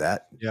anything like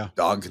that. Yeah.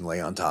 Dog can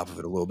lay on top of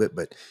it a little bit,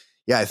 but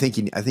yeah, I think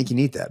you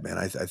need that, man.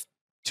 I've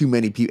too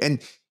many people,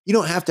 and you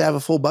don't have to have a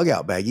full bug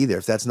out bag either.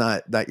 If that's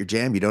not your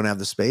jam, you don't have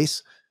the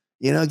space,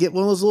 get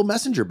one of those little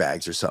messenger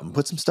bags or something,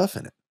 put some stuff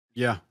in it.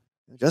 Yeah.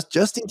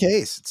 Just in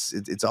case.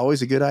 It's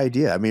always a good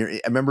idea. I mean,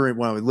 I remember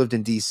when I lived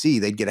in DC,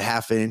 they'd get a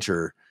half inch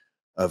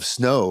of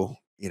snow,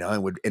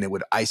 and it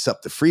would ice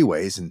up the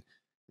freeways, and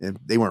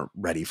they weren't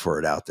ready for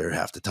it out there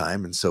half the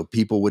time. And so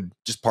people would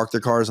just park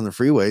their cars on the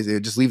freeways. They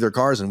would just leave their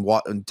cars and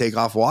walk and take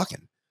off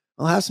walking.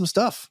 I'll have some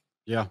stuff.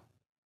 Yeah.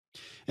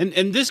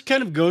 And this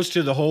kind of goes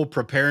to the whole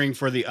preparing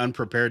for the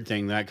unprepared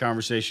thing, that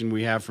conversation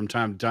we have from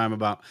time to time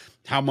about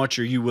how much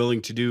are you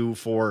willing to do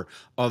for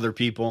other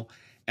people.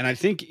 And I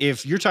think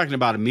if you're talking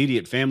about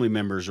immediate family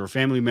members, or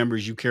family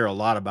members you care a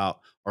lot about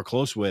or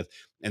close with,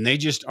 and they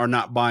just are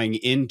not buying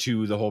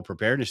into the whole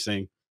preparedness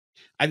thing,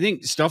 I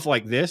think stuff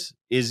like this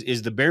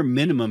is the bare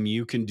minimum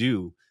you can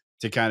do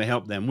to kind of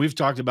help them. We've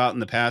talked about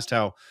in the past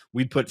how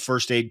we put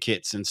first aid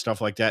kits and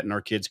stuff like that in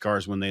our kids'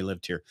 cars when they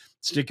lived here,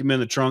 stick them in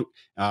the trunk,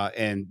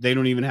 and they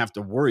don't even have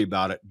to worry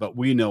about it, but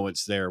we know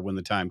it's there when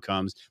the time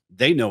comes.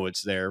 They know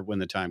it's there when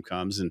the time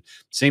comes. And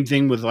same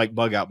thing with like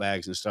bug out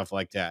bags and stuff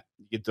like that.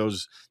 You get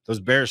those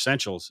bare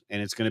essentials,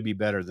 and it's going to be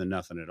better than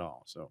nothing at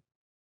all. So,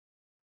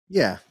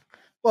 yeah.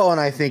 Well,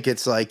 and I think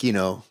it's like,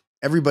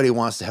 everybody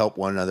wants to help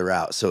one another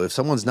out. So if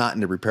someone's not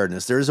into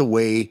preparedness, there's a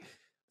way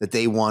that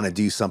they want to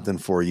do something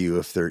for you.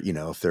 If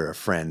they're a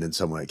friend and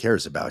someone that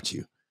cares about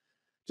you,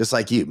 just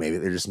like you,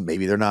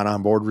 maybe they're not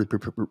on board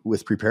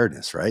with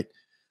preparedness. Right.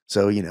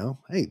 So,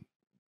 hey,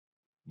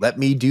 let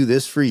me do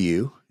this for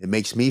you. It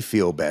makes me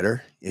feel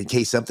better in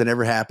case something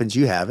ever happens.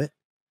 You have it.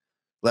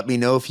 Let me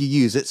know if you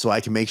use it so I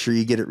can make sure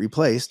you get it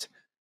replaced.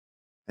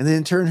 And then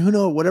in turn,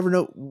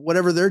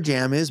 whatever their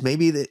jam is,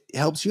 maybe that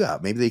helps you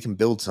out. Maybe they can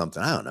build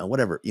something. I don't know,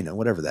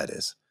 whatever that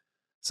is.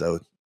 So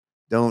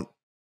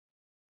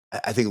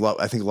I think a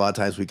lot of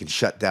times we can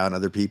shut down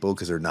other people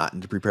because they're not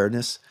into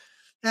preparedness.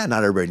 Yeah,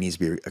 not everybody needs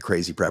to be a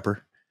crazy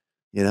prepper.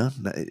 Yeah.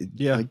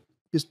 Like,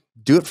 just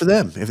do it for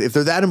them. If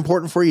they're that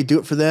important for you, do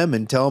it for them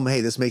and tell them,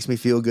 hey, this makes me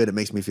feel good. It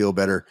makes me feel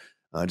better.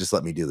 Just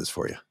let me do this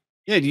for you.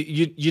 Yeah,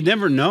 you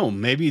never know.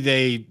 Maybe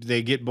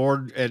they get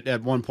bored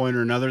at one point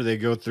or another. They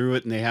go through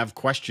it and they have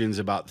questions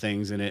about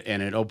things, and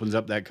it opens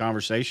up that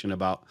conversation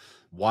about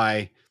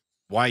why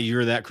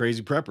you're that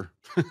crazy prepper.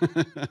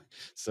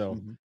 So,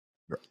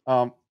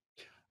 all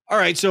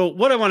right. So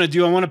what I want to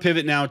do, I want to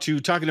pivot now to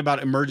talking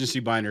about emergency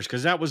binders,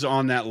 because that was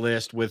on that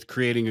list with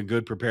creating a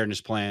good preparedness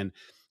plan.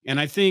 And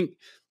I think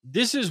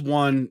this is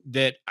one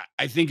that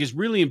I think is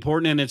really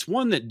important, and it's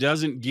one that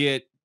doesn't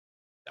get,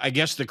 I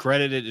guess, the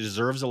credit it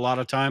deserves a lot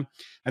of time.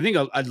 I think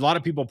a lot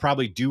of people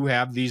probably do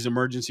have these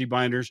emergency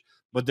binders,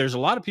 but there's a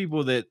lot of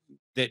people that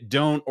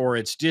don't, or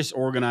it's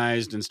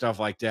disorganized and stuff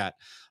like that.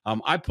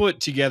 I put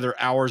together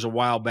ours a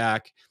while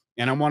back,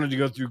 and I wanted to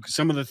go through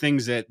some of the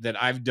things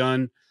that I've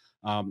done.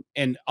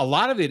 And a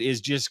lot of it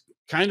is just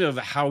kind of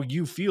how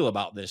you feel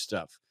about this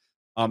stuff.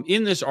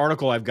 In this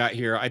article I've got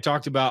here, I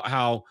talked about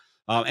how,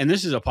 and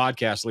this is a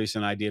podcast Lisa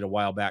and I did a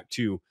while back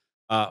too.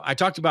 I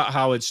talked about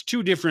how it's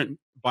two different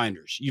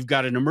binders. You've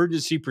got an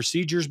emergency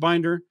procedures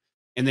binder,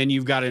 and then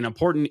you've got an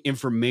important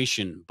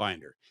information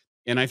binder.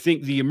 And I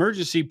think the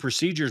emergency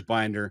procedures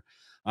binder,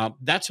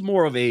 that's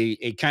more of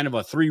a kind of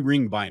a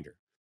 3-ring binder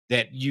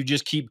that you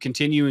just keep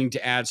continuing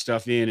to add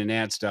stuff in and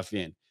add stuff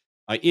in.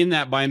 In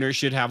that binder, it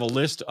should have a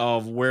list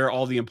of where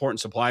all the important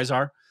supplies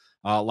are.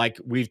 Like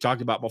we've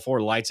talked about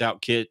before, lights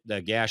out kit,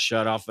 the gas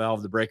shutoff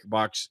valve, the breaker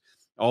box,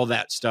 all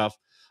that stuff.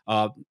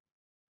 Uh,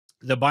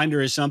 the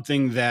binder is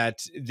something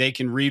that they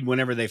can read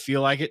whenever they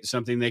feel like it,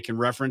 something they can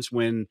reference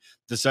when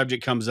the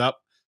subject comes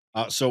up.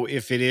 So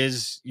if it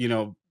is,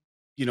 the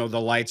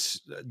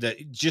lights,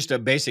 that just a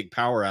basic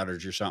power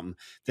outage or something,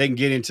 they can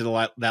get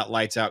into that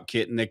lights out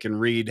kit and they can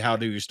read how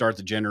to start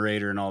the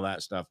generator and all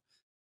that stuff.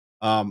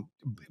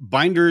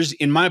 Binders,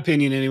 in my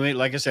opinion, anyway,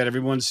 like I said,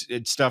 everyone's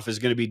stuff is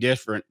going to be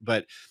different,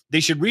 but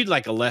they should read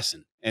like a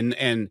lesson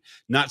and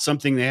not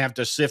something they have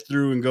to sift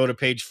through and go to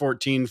page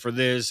 14 for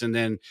this. And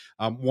then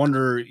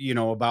wonder,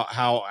 about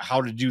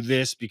how to do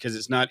this because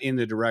it's not in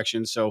the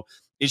direction. So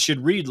it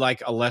should read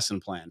like a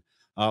lesson plan.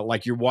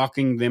 Like you're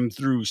walking them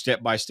through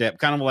step by step,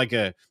 kind of like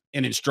an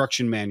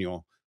instruction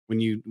manual when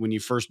you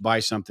first buy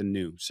something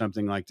new,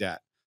 something like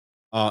that.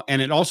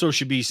 And it also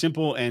should be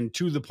simple and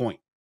to the point,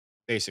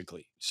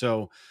 basically.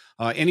 So,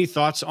 any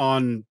thoughts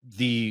on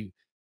the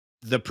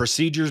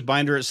procedures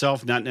binder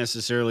itself? Not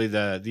necessarily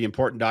the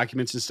important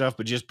documents and stuff,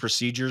 but just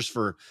procedures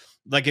for,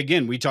 like,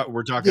 again, we're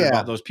talking Yeah.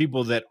 about those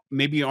people that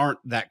maybe aren't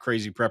that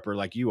crazy prepper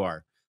like you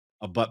are,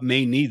 but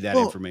may need that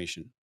Well,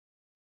 information.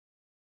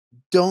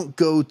 don't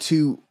go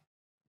too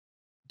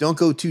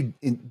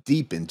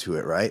deep into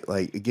it, right?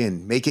 Like,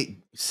 again, make it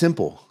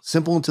simple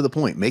and to the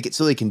point. Make it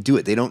so they can do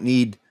it. They don't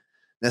need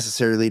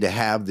necessarily to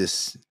have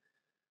this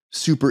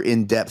super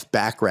in-depth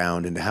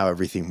background into how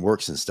everything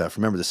works and stuff.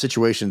 Remember, the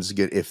situation's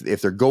good if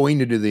they're going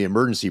to do the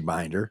emergency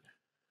binder,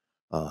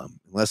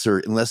 unless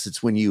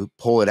it's when you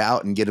pull it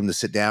out and get them to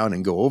sit down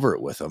and go over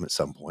it with them at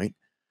some point.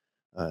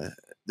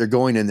 They're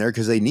going in there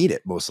because they need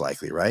it, most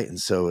likely, right?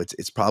 And so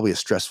it's probably a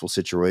stressful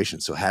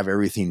situation. So have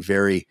everything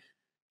very,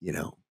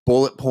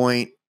 bullet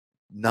point,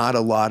 not a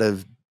lot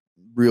of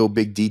real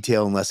big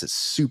detail unless it's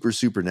super,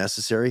 super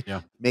necessary.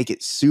 Yeah. Make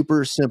it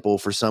super simple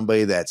for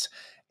somebody that's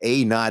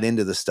A, not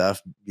into the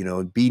stuff,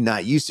 B,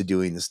 not used to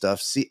doing the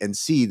stuff,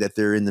 C, that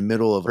they're in the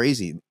middle of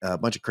a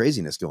bunch of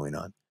craziness going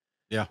on.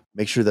 Yeah.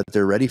 Make sure that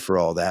they're ready for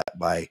all that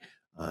by,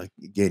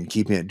 again,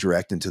 keeping it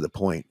direct and to the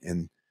point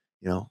and,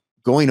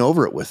 going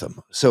over it with them.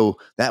 So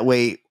that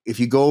way, if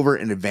you go over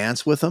it in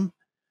advance with them,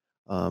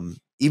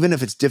 even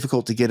if it's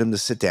difficult to get them to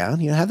sit down,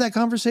 have that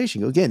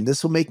conversation. Go, again,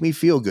 this will make me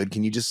feel good.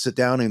 Can you just sit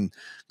down and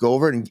go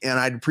over it? And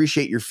I'd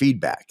appreciate your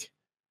feedback.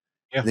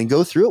 Yeah. And then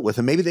go through it with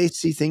them. Maybe they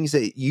see things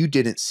that you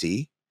didn't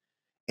see.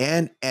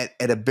 And at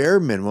a bare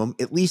minimum,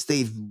 at least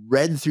they've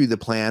read through the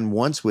plan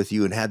once with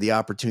you and had the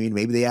opportunity.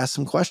 Maybe they ask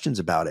some questions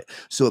about it.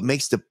 So it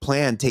makes the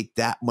plan take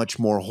that much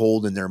more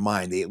hold in their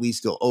mind. They at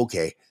least go,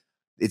 okay,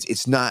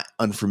 it's not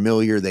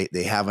unfamiliar.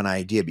 They have an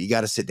idea, but you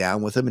got to sit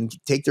down with them and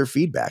take their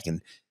feedback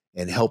and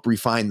help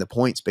refine the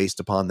points based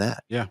upon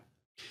that. Yeah.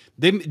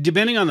 They,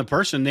 depending on the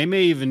person, they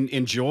may even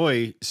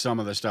enjoy some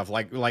of the stuff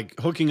like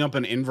hooking up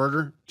an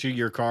inverter to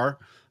your car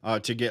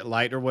to get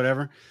light or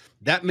whatever.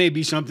 That may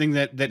be something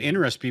that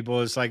interests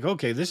people. It's like,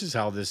 okay, this is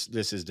how this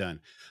is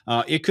done.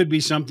 It could be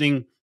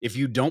something, if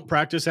you don't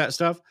practice that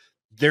stuff,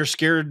 they're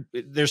scared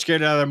out of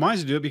their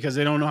minds to do it because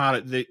they don't know how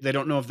to, they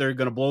don't know if they're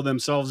going to blow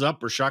themselves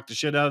up or shock the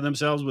shit out of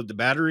themselves with the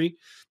battery.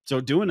 So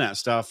doing that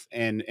stuff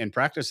and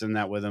practicing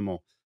that with them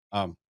will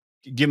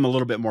give them a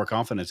little bit more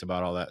confidence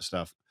about all that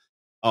stuff.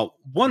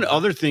 One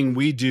other thing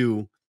we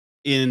do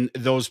in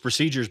those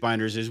procedures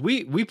binders is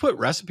we put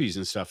recipes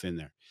and stuff in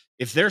there.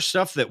 If there's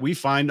stuff that we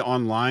find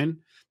online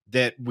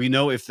that we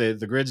know if the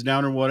grid's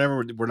down or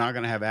whatever, we're not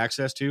going to have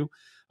access to,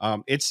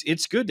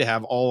 it's good to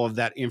have all of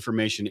that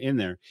information in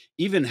there.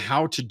 Even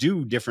how to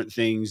do different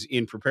things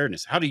in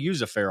preparedness, how to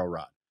use a ferro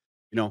rod.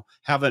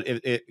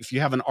 If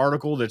you have an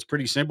article that's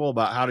pretty simple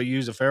about how to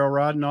use a ferro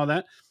rod and all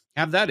that,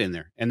 have that in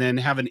there, and then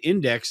have an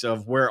index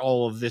of where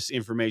all of this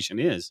information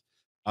is.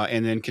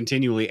 And then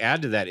continually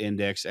add to that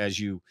index as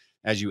you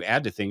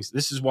add to things.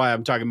 This is why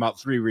I'm talking about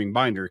 3-ring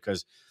binder,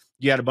 because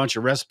you had a bunch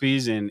of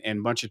recipes and a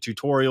bunch of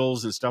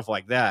tutorials and stuff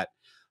like that.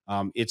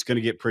 It's going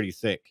to get pretty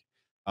thick.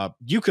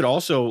 You could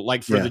also,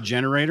 like for the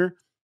generator,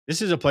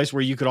 this is a place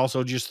where you could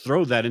also just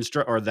throw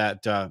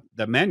that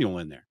the manual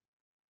in there.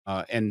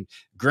 And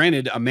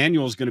granted, a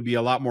manual is going to be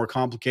a lot more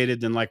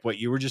complicated than like what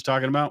you were just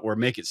talking about, or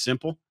make it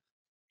simple,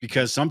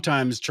 because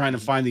sometimes trying to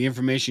find the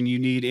information you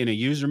need in a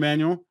user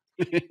manual,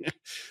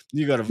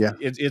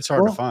 it's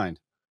hard to find.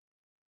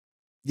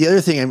 The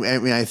other thing, I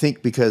mean, I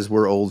think because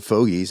we're old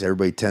fogies,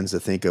 everybody tends to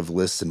think of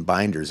lists and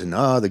binders and,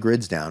 the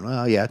grid's down.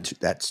 Oh yeah,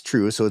 that's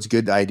true. So it's a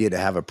good idea to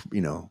have a,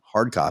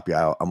 hard copy.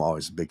 I'm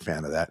always a big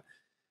fan of that.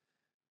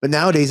 But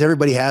nowadays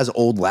everybody has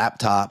old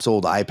laptops,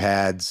 old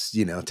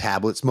iPads,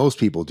 tablets. Most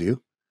people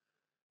do.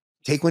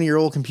 Take one of your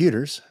old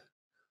computers,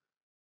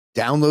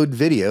 download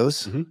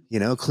videos,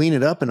 clean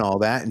it up and all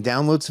that, and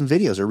download some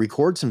videos or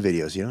record some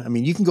videos. I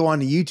mean, you can go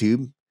onto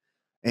YouTube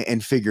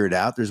and figure it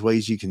out. There's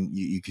ways you can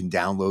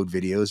download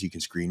videos, you can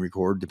screen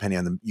record, depending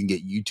on you can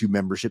get YouTube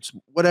memberships,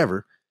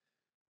 whatever.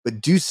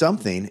 But do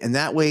something, and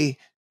that way,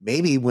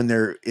 maybe when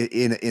they're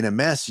in a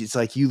mess, it's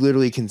like you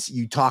literally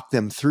you talk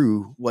them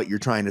through what you're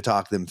trying to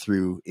talk them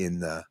through in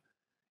the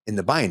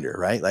binder,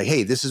 right? Like,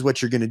 hey, this is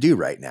what you're going to do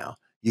right now.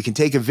 You can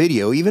take a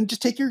video, even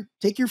just take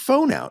your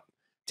phone out,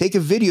 take a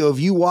video of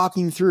you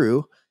walking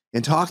through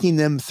and talking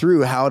them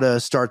through how to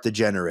start the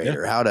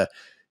generator, how to,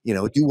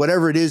 do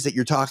whatever it is that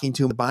you're talking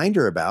to the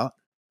binder about.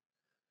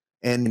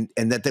 And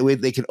that way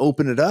they can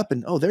open it up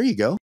and, oh, there you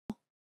go.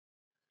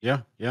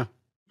 Yeah. Yeah.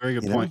 Very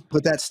good point.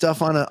 Put that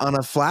stuff on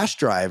a flash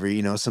drive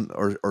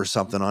or or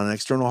something on an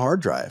external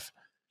hard drive.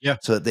 Yeah.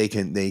 So that they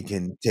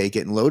can take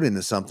it and load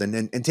into something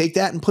and take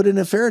that and put it in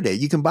a Faraday.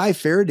 You can buy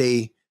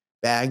Faraday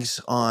bags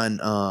on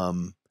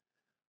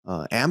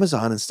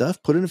Amazon and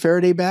stuff. Put it in a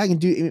Faraday bag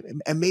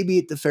and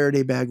maybe the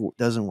Faraday bag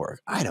doesn't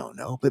work. I don't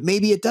know, but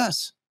maybe it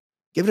does.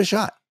 Give it a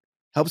shot.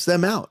 Helps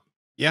them out.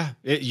 Yeah,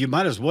 you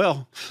might as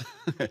well,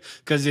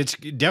 because it's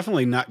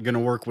definitely not going to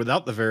work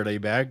without the Faraday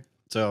bag.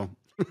 So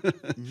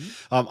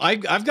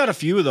I've got a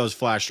few of those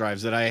flash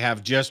drives that I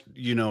have just,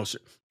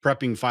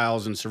 prepping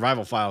files and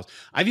survival files.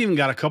 I've even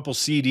got a couple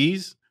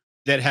CDs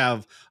that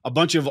have a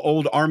bunch of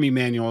old Army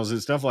manuals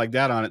and stuff like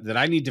that on it that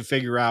I need to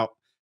figure out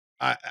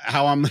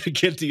how I'm going to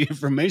get the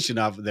information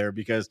off of there,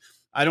 because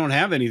I don't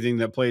have anything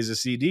that plays a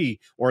CD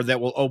or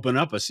that will open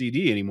up a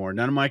CD anymore.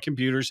 None of my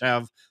computers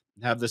have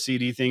the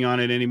CD thing on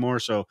it anymore.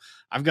 So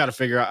I've got to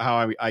figure out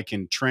how I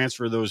can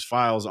transfer those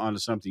files onto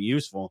something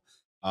useful,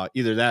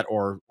 either that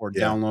or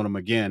download them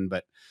again.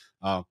 But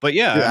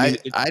yeah, dude, I mean,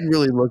 I'd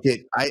really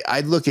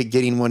I'd look at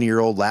getting one of your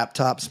old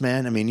laptops,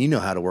 man. I mean, you know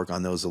how to work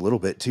on those a little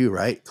bit too,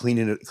 right?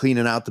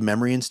 Cleaning out the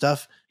memory and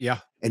stuff. Yeah.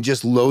 And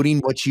just loading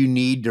what you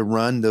need to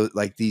run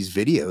these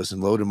videos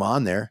and load them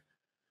on there.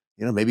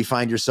 Maybe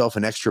find yourself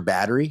an extra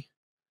battery.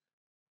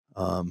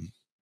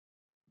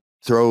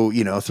 Throw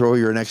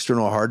an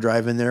external hard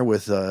drive in there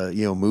with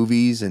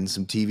movies and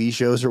some TV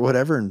shows or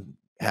whatever, and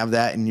have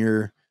that in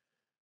your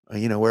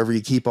wherever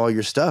you keep all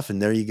your stuff,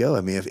 and there you go.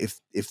 I mean,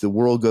 if the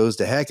world goes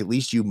to heck, at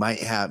least you might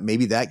have,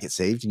 maybe that gets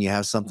saved and you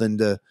have something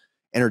to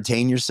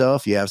entertain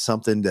yourself. You have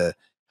something to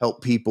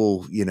help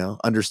people,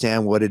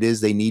 understand what it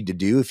is they need to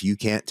do if you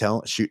can't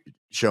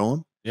show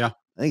them. Yeah.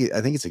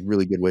 I think it's a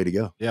really good way to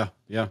go. Yeah.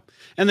 Yeah.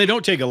 And they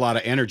don't take a lot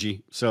of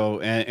energy. So,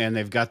 and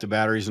they've got the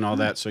batteries and all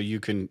that. So I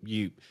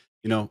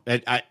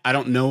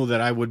don't know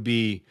that I would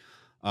be,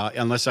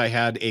 unless I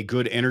had a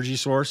good energy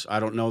source,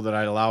 I don't know that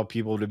I'd allow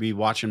people to be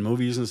watching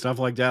movies and stuff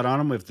like that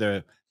on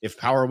them if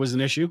power was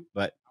an issue.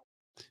 But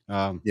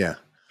yeah.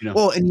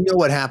 Well, and you know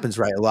what happens,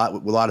 right? A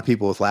lot of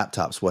people with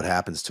laptops, what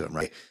happens to them,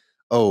 right?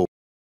 Oh,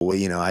 well,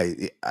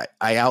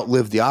 I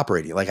outlived the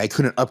operating, like I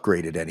couldn't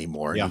upgrade it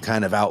anymore. Yeah. You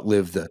kind of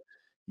outlived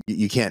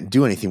you can't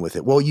do anything with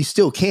it. Well, you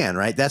still can,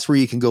 right? That's where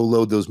you can go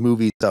load those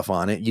movie stuff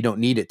on it. You don't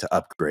need it to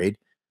upgrade,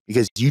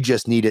 because you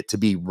just need it to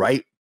be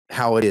right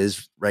how it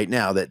is right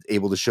now, that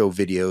able to show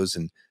videos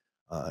and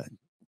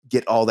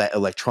get all that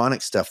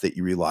electronic stuff that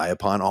you rely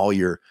upon, all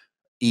your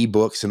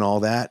ebooks and all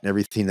that, and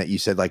everything that you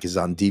said like is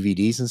on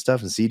DVDs and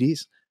stuff and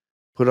CDs.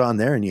 Put it on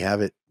there and you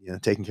have it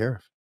taken care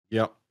of.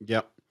 Yep.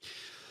 Yep.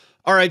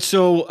 All right.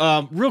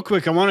 So real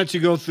quick, I wanted to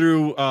go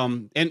through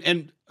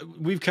and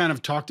we've kind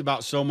of talked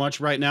about so much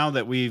right now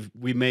that we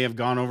may have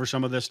gone over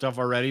some of this stuff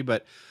already,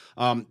 but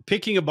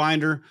picking a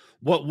binder,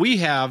 what we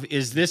have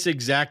is this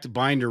exact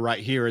binder right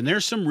here. And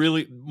there's some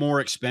really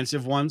more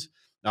expensive ones,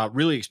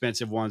 really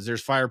expensive ones.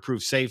 There's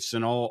fireproof safes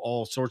and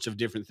all sorts of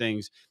different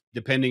things,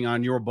 depending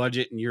on your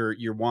budget and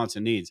your wants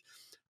and needs.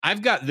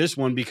 I've got this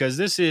one because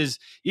this is,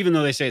 even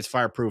though they say it's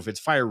fireproof, it's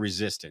fire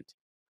resistant,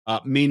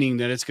 meaning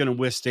that it's going to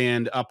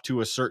withstand up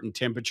to a certain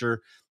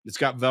temperature. It's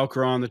got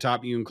Velcro on the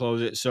top. You can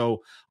close it.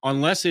 So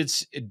unless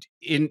it's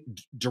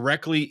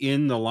directly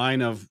in the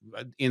line of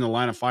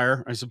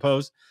fire, I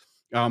suppose,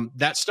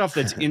 that stuff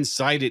that's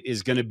inside it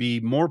is going to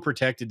be more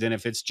protected than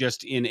if it's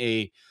just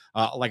in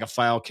like a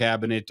file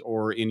cabinet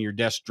or in your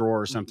desk drawer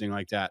or something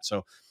like that.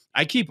 So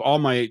I keep all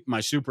my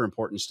super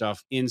important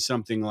stuff in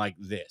something like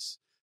this,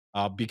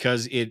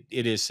 because it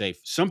is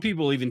safe. Some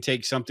people even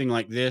take something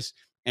like this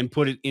and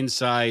put it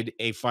inside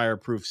a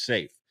fireproof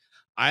safe.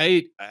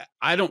 I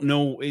don't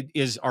know.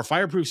 Are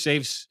fireproof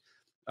safes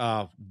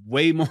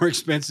way more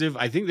expensive?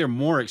 I think they're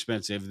more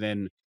expensive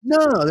than.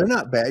 No, they're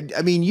not bad.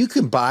 I mean, you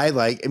can buy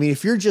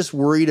if you're just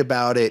worried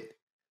about it,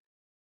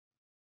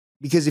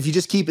 because if you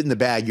just keep it in the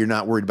bag, you're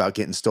not worried about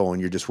getting stolen.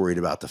 You're just worried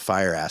about the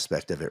fire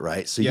aspect of it,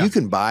 right? So you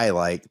can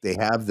buy they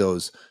have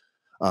those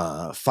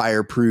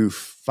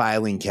fireproof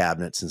filing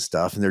cabinets and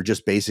stuff, and they're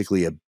just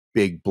basically a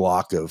big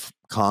block of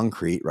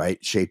concrete,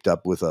 right? Shaped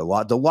up with a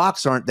lot. The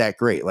locks aren't that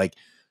great. Like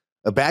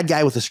a bad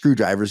guy with a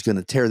screwdriver is going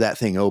to tear that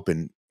thing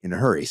open in a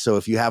hurry. So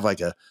if you have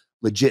like a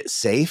legit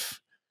safe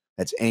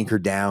that's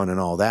anchored down and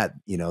all that,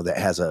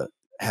 that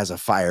has a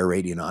fire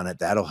rating on it,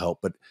 that'll help.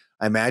 But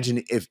I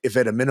imagine if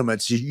at a minimum,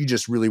 you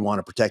just really want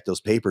to protect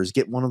those papers,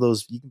 get one of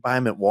those. You can buy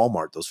them at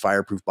Walmart, those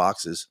fireproof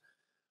boxes.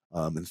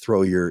 and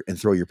throw your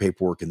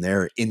paperwork in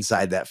there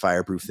inside that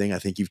fireproof thing. I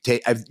think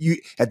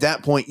at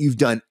that point you've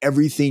done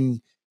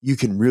everything you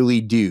can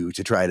really do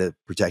to try to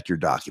protect your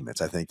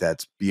documents. I think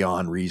that's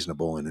beyond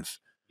reasonable. And if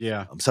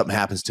Yeah. something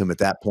happens to him at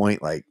that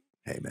point, like,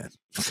 hey man.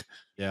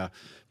 Yeah.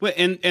 But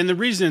and the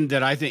reason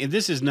that I think, and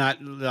this is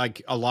not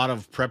like a lot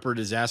of prepper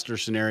disaster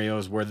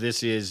scenarios where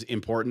this is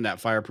important, that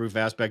fireproof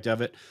aspect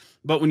of it.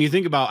 But when you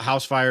think about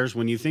house fires,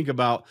 when you think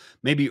about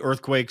maybe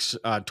earthquakes,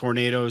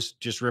 tornadoes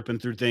just ripping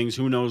through things,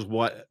 who knows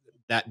what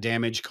that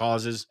damage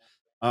causes.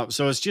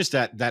 So it's just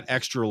that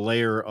extra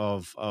layer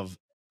of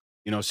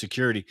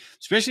security.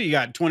 Especially you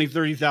got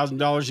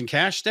 $20,000-$30,000 in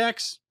cash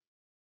stacks,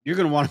 you're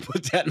gonna want to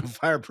put that in a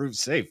fireproof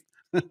safe.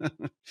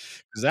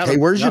 Because Hey,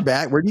 where's your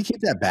bag? Where do you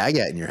keep that bag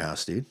at in your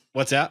house, dude?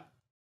 What's that?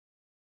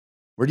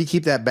 Where do you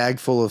keep that bag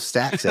full of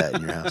stacks at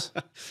in your house?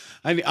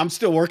 I'm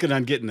still working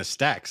on getting the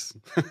stacks.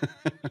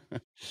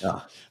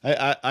 Oh,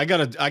 I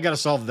gotta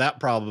solve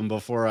that problem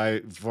before I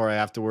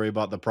have to worry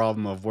about the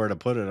problem of where to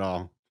put it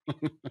all.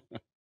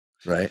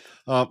 right.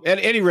 At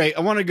any rate,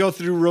 I want to go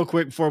through real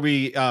quick before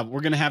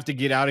we're gonna have to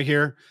get out of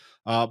here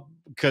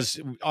because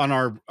on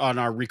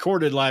our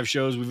recorded live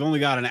shows we've only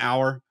got an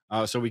hour,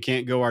 so we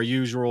can't go our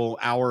usual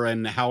hour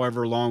and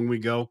however long we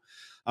go.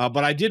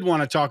 But I did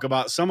want to talk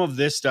about some of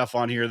this stuff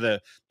on here,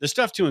 the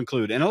stuff to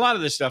include, and a lot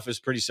of this stuff is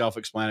pretty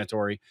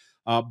self-explanatory.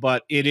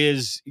 But it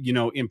is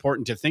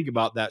important to think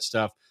about that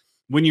stuff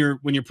when you're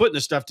putting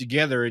the stuff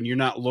together and you're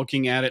not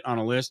looking at it on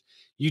a list.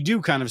 You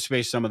do kind of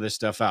space some of this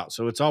stuff out,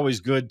 so it's always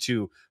good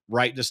to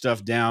write the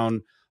stuff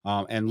down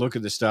and look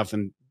at the stuff,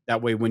 and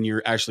that way when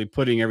you're actually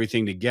putting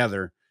everything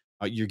together,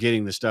 you're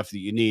getting the stuff that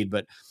you need.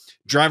 But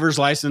driver's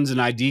license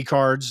and ID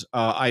cards,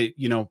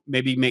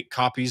 maybe make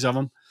copies of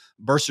them.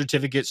 Birth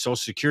certificates, social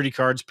security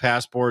cards,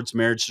 passports,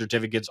 marriage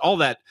certificates, all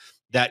that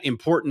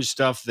important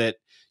stuff that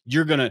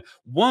you're gonna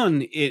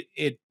when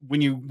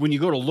you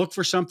go to look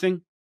for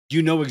something,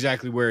 you know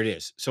exactly where it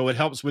is. So it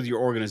helps with your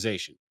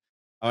organization.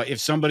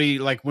 If somebody,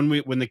 like when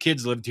the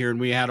kids lived here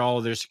and we had all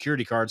of their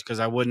security cards, because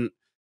I wouldn't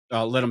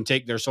let them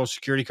take their social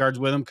security cards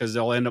with them because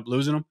they'll end up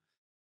losing them.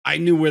 I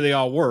knew where they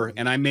all were,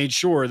 and I made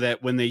sure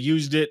that when they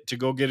used it to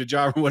go get a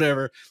job or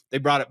whatever, they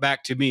brought it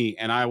back to me,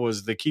 and I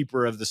was the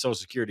keeper of the social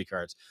security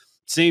cards.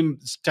 Same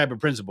type of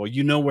principle.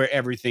 You know where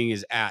everything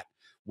is at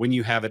when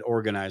you have it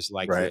organized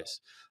like Right. this.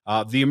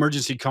 The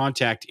emergency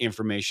contact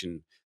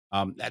information,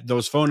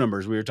 those phone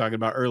numbers we were talking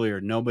about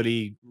earlier.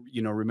 Nobody,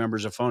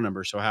 remembers a phone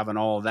number, so having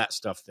all of that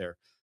stuff there.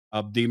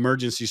 The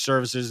emergency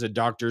services, the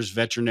doctors,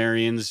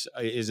 veterinarians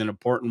is an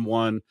important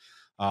one,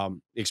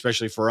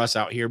 especially for us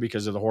out here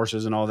because of the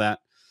horses and all that.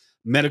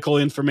 Medical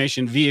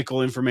information,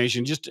 vehicle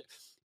information, just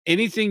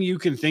anything you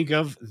can think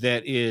of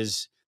that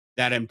is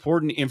that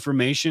important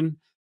information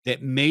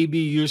that may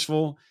be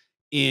useful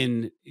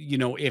in,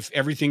 if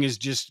everything is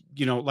just,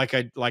 like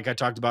I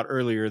talked about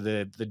earlier,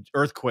 the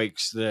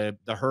earthquakes, the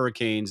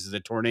hurricanes, the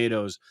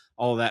tornadoes,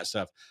 all of that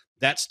stuff.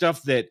 That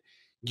stuff that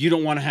you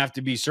don't want to have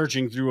to be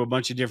searching through a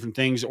bunch of different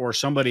things, or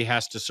somebody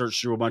has to search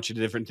through a bunch of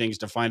different things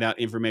to find out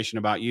information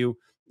about you.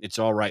 It's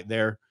all right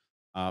there.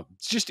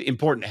 It's just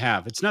important to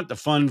have. It's not the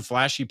fun,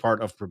 flashy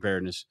part of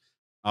preparedness,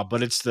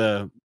 but it's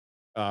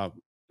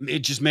it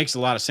just makes a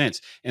lot of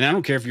sense. And I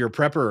don't care if you're a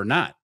prepper or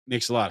not, it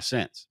makes a lot of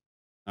sense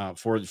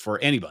for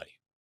anybody.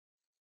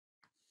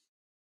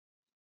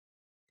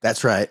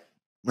 That's right.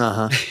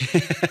 Uh-huh.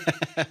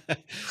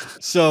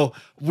 So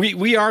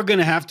we are going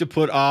to have to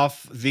put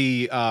off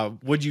the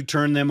would you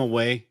turn them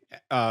away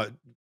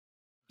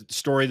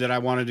story that I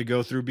wanted to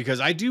go through, because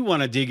I do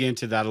want to dig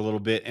into that a little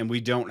bit, and we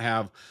don't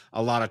have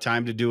a lot of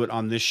time to do it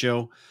on this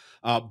show.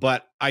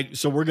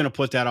 So we're going to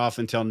put that off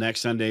until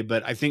next Sunday.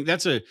 But I think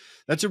that's a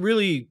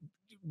really,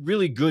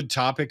 really good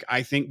topic,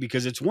 I think,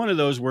 because it's one of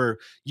those where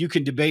you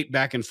can debate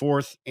back and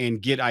forth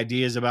and get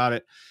ideas about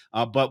it.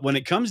 But when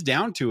it comes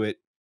down to it,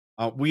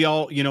 we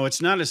all,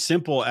 it's not as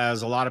simple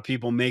as a lot of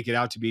people make it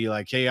out to be.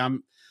 Like, hey,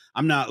 I'm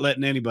not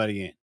letting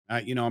anybody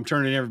in. I'm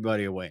turning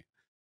everybody away.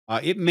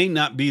 It may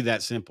not be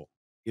that simple,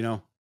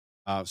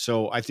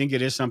 so I think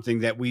it is something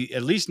that we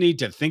at least need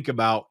to think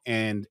about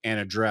and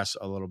address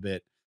a little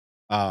bit.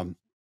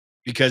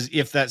 Because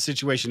if that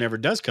situation ever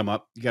does come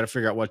up, you got to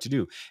figure out what to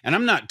do. And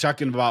I'm not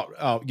talking about,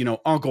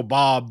 Uncle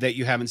Bob that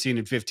you haven't seen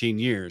in 15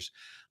 years.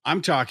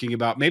 I'm talking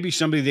about maybe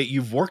somebody that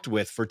you've worked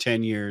with for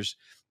 10 years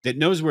that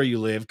knows where you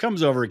live,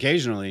 comes over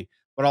occasionally,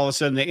 but all of a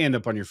sudden they end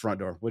up on your front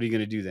door. What are you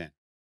going to do then?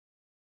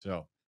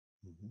 So,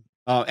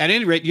 at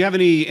any rate, do you have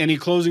any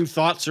closing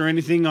thoughts or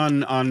anything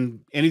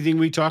on anything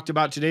we talked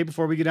about today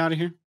before we get out of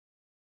here?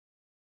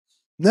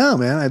 No,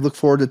 man. I look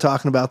forward to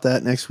talking about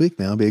that next week,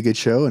 man. It'll be a good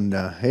show. And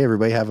hey,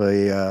 everybody have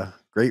a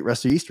great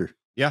rest of Easter.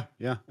 Yeah,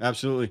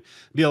 absolutely.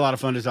 Be a lot of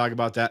fun to talk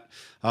about that.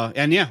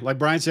 And yeah, like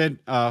Brian said,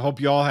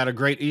 hope you all had a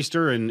great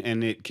Easter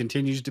and it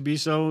continues to be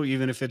so,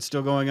 even if it's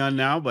still going on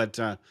now. But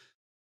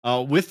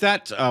with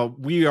that,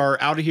 we are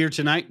out of here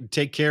tonight.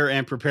 Take care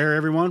and prepare,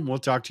 everyone. We'll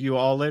talk to you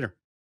all later.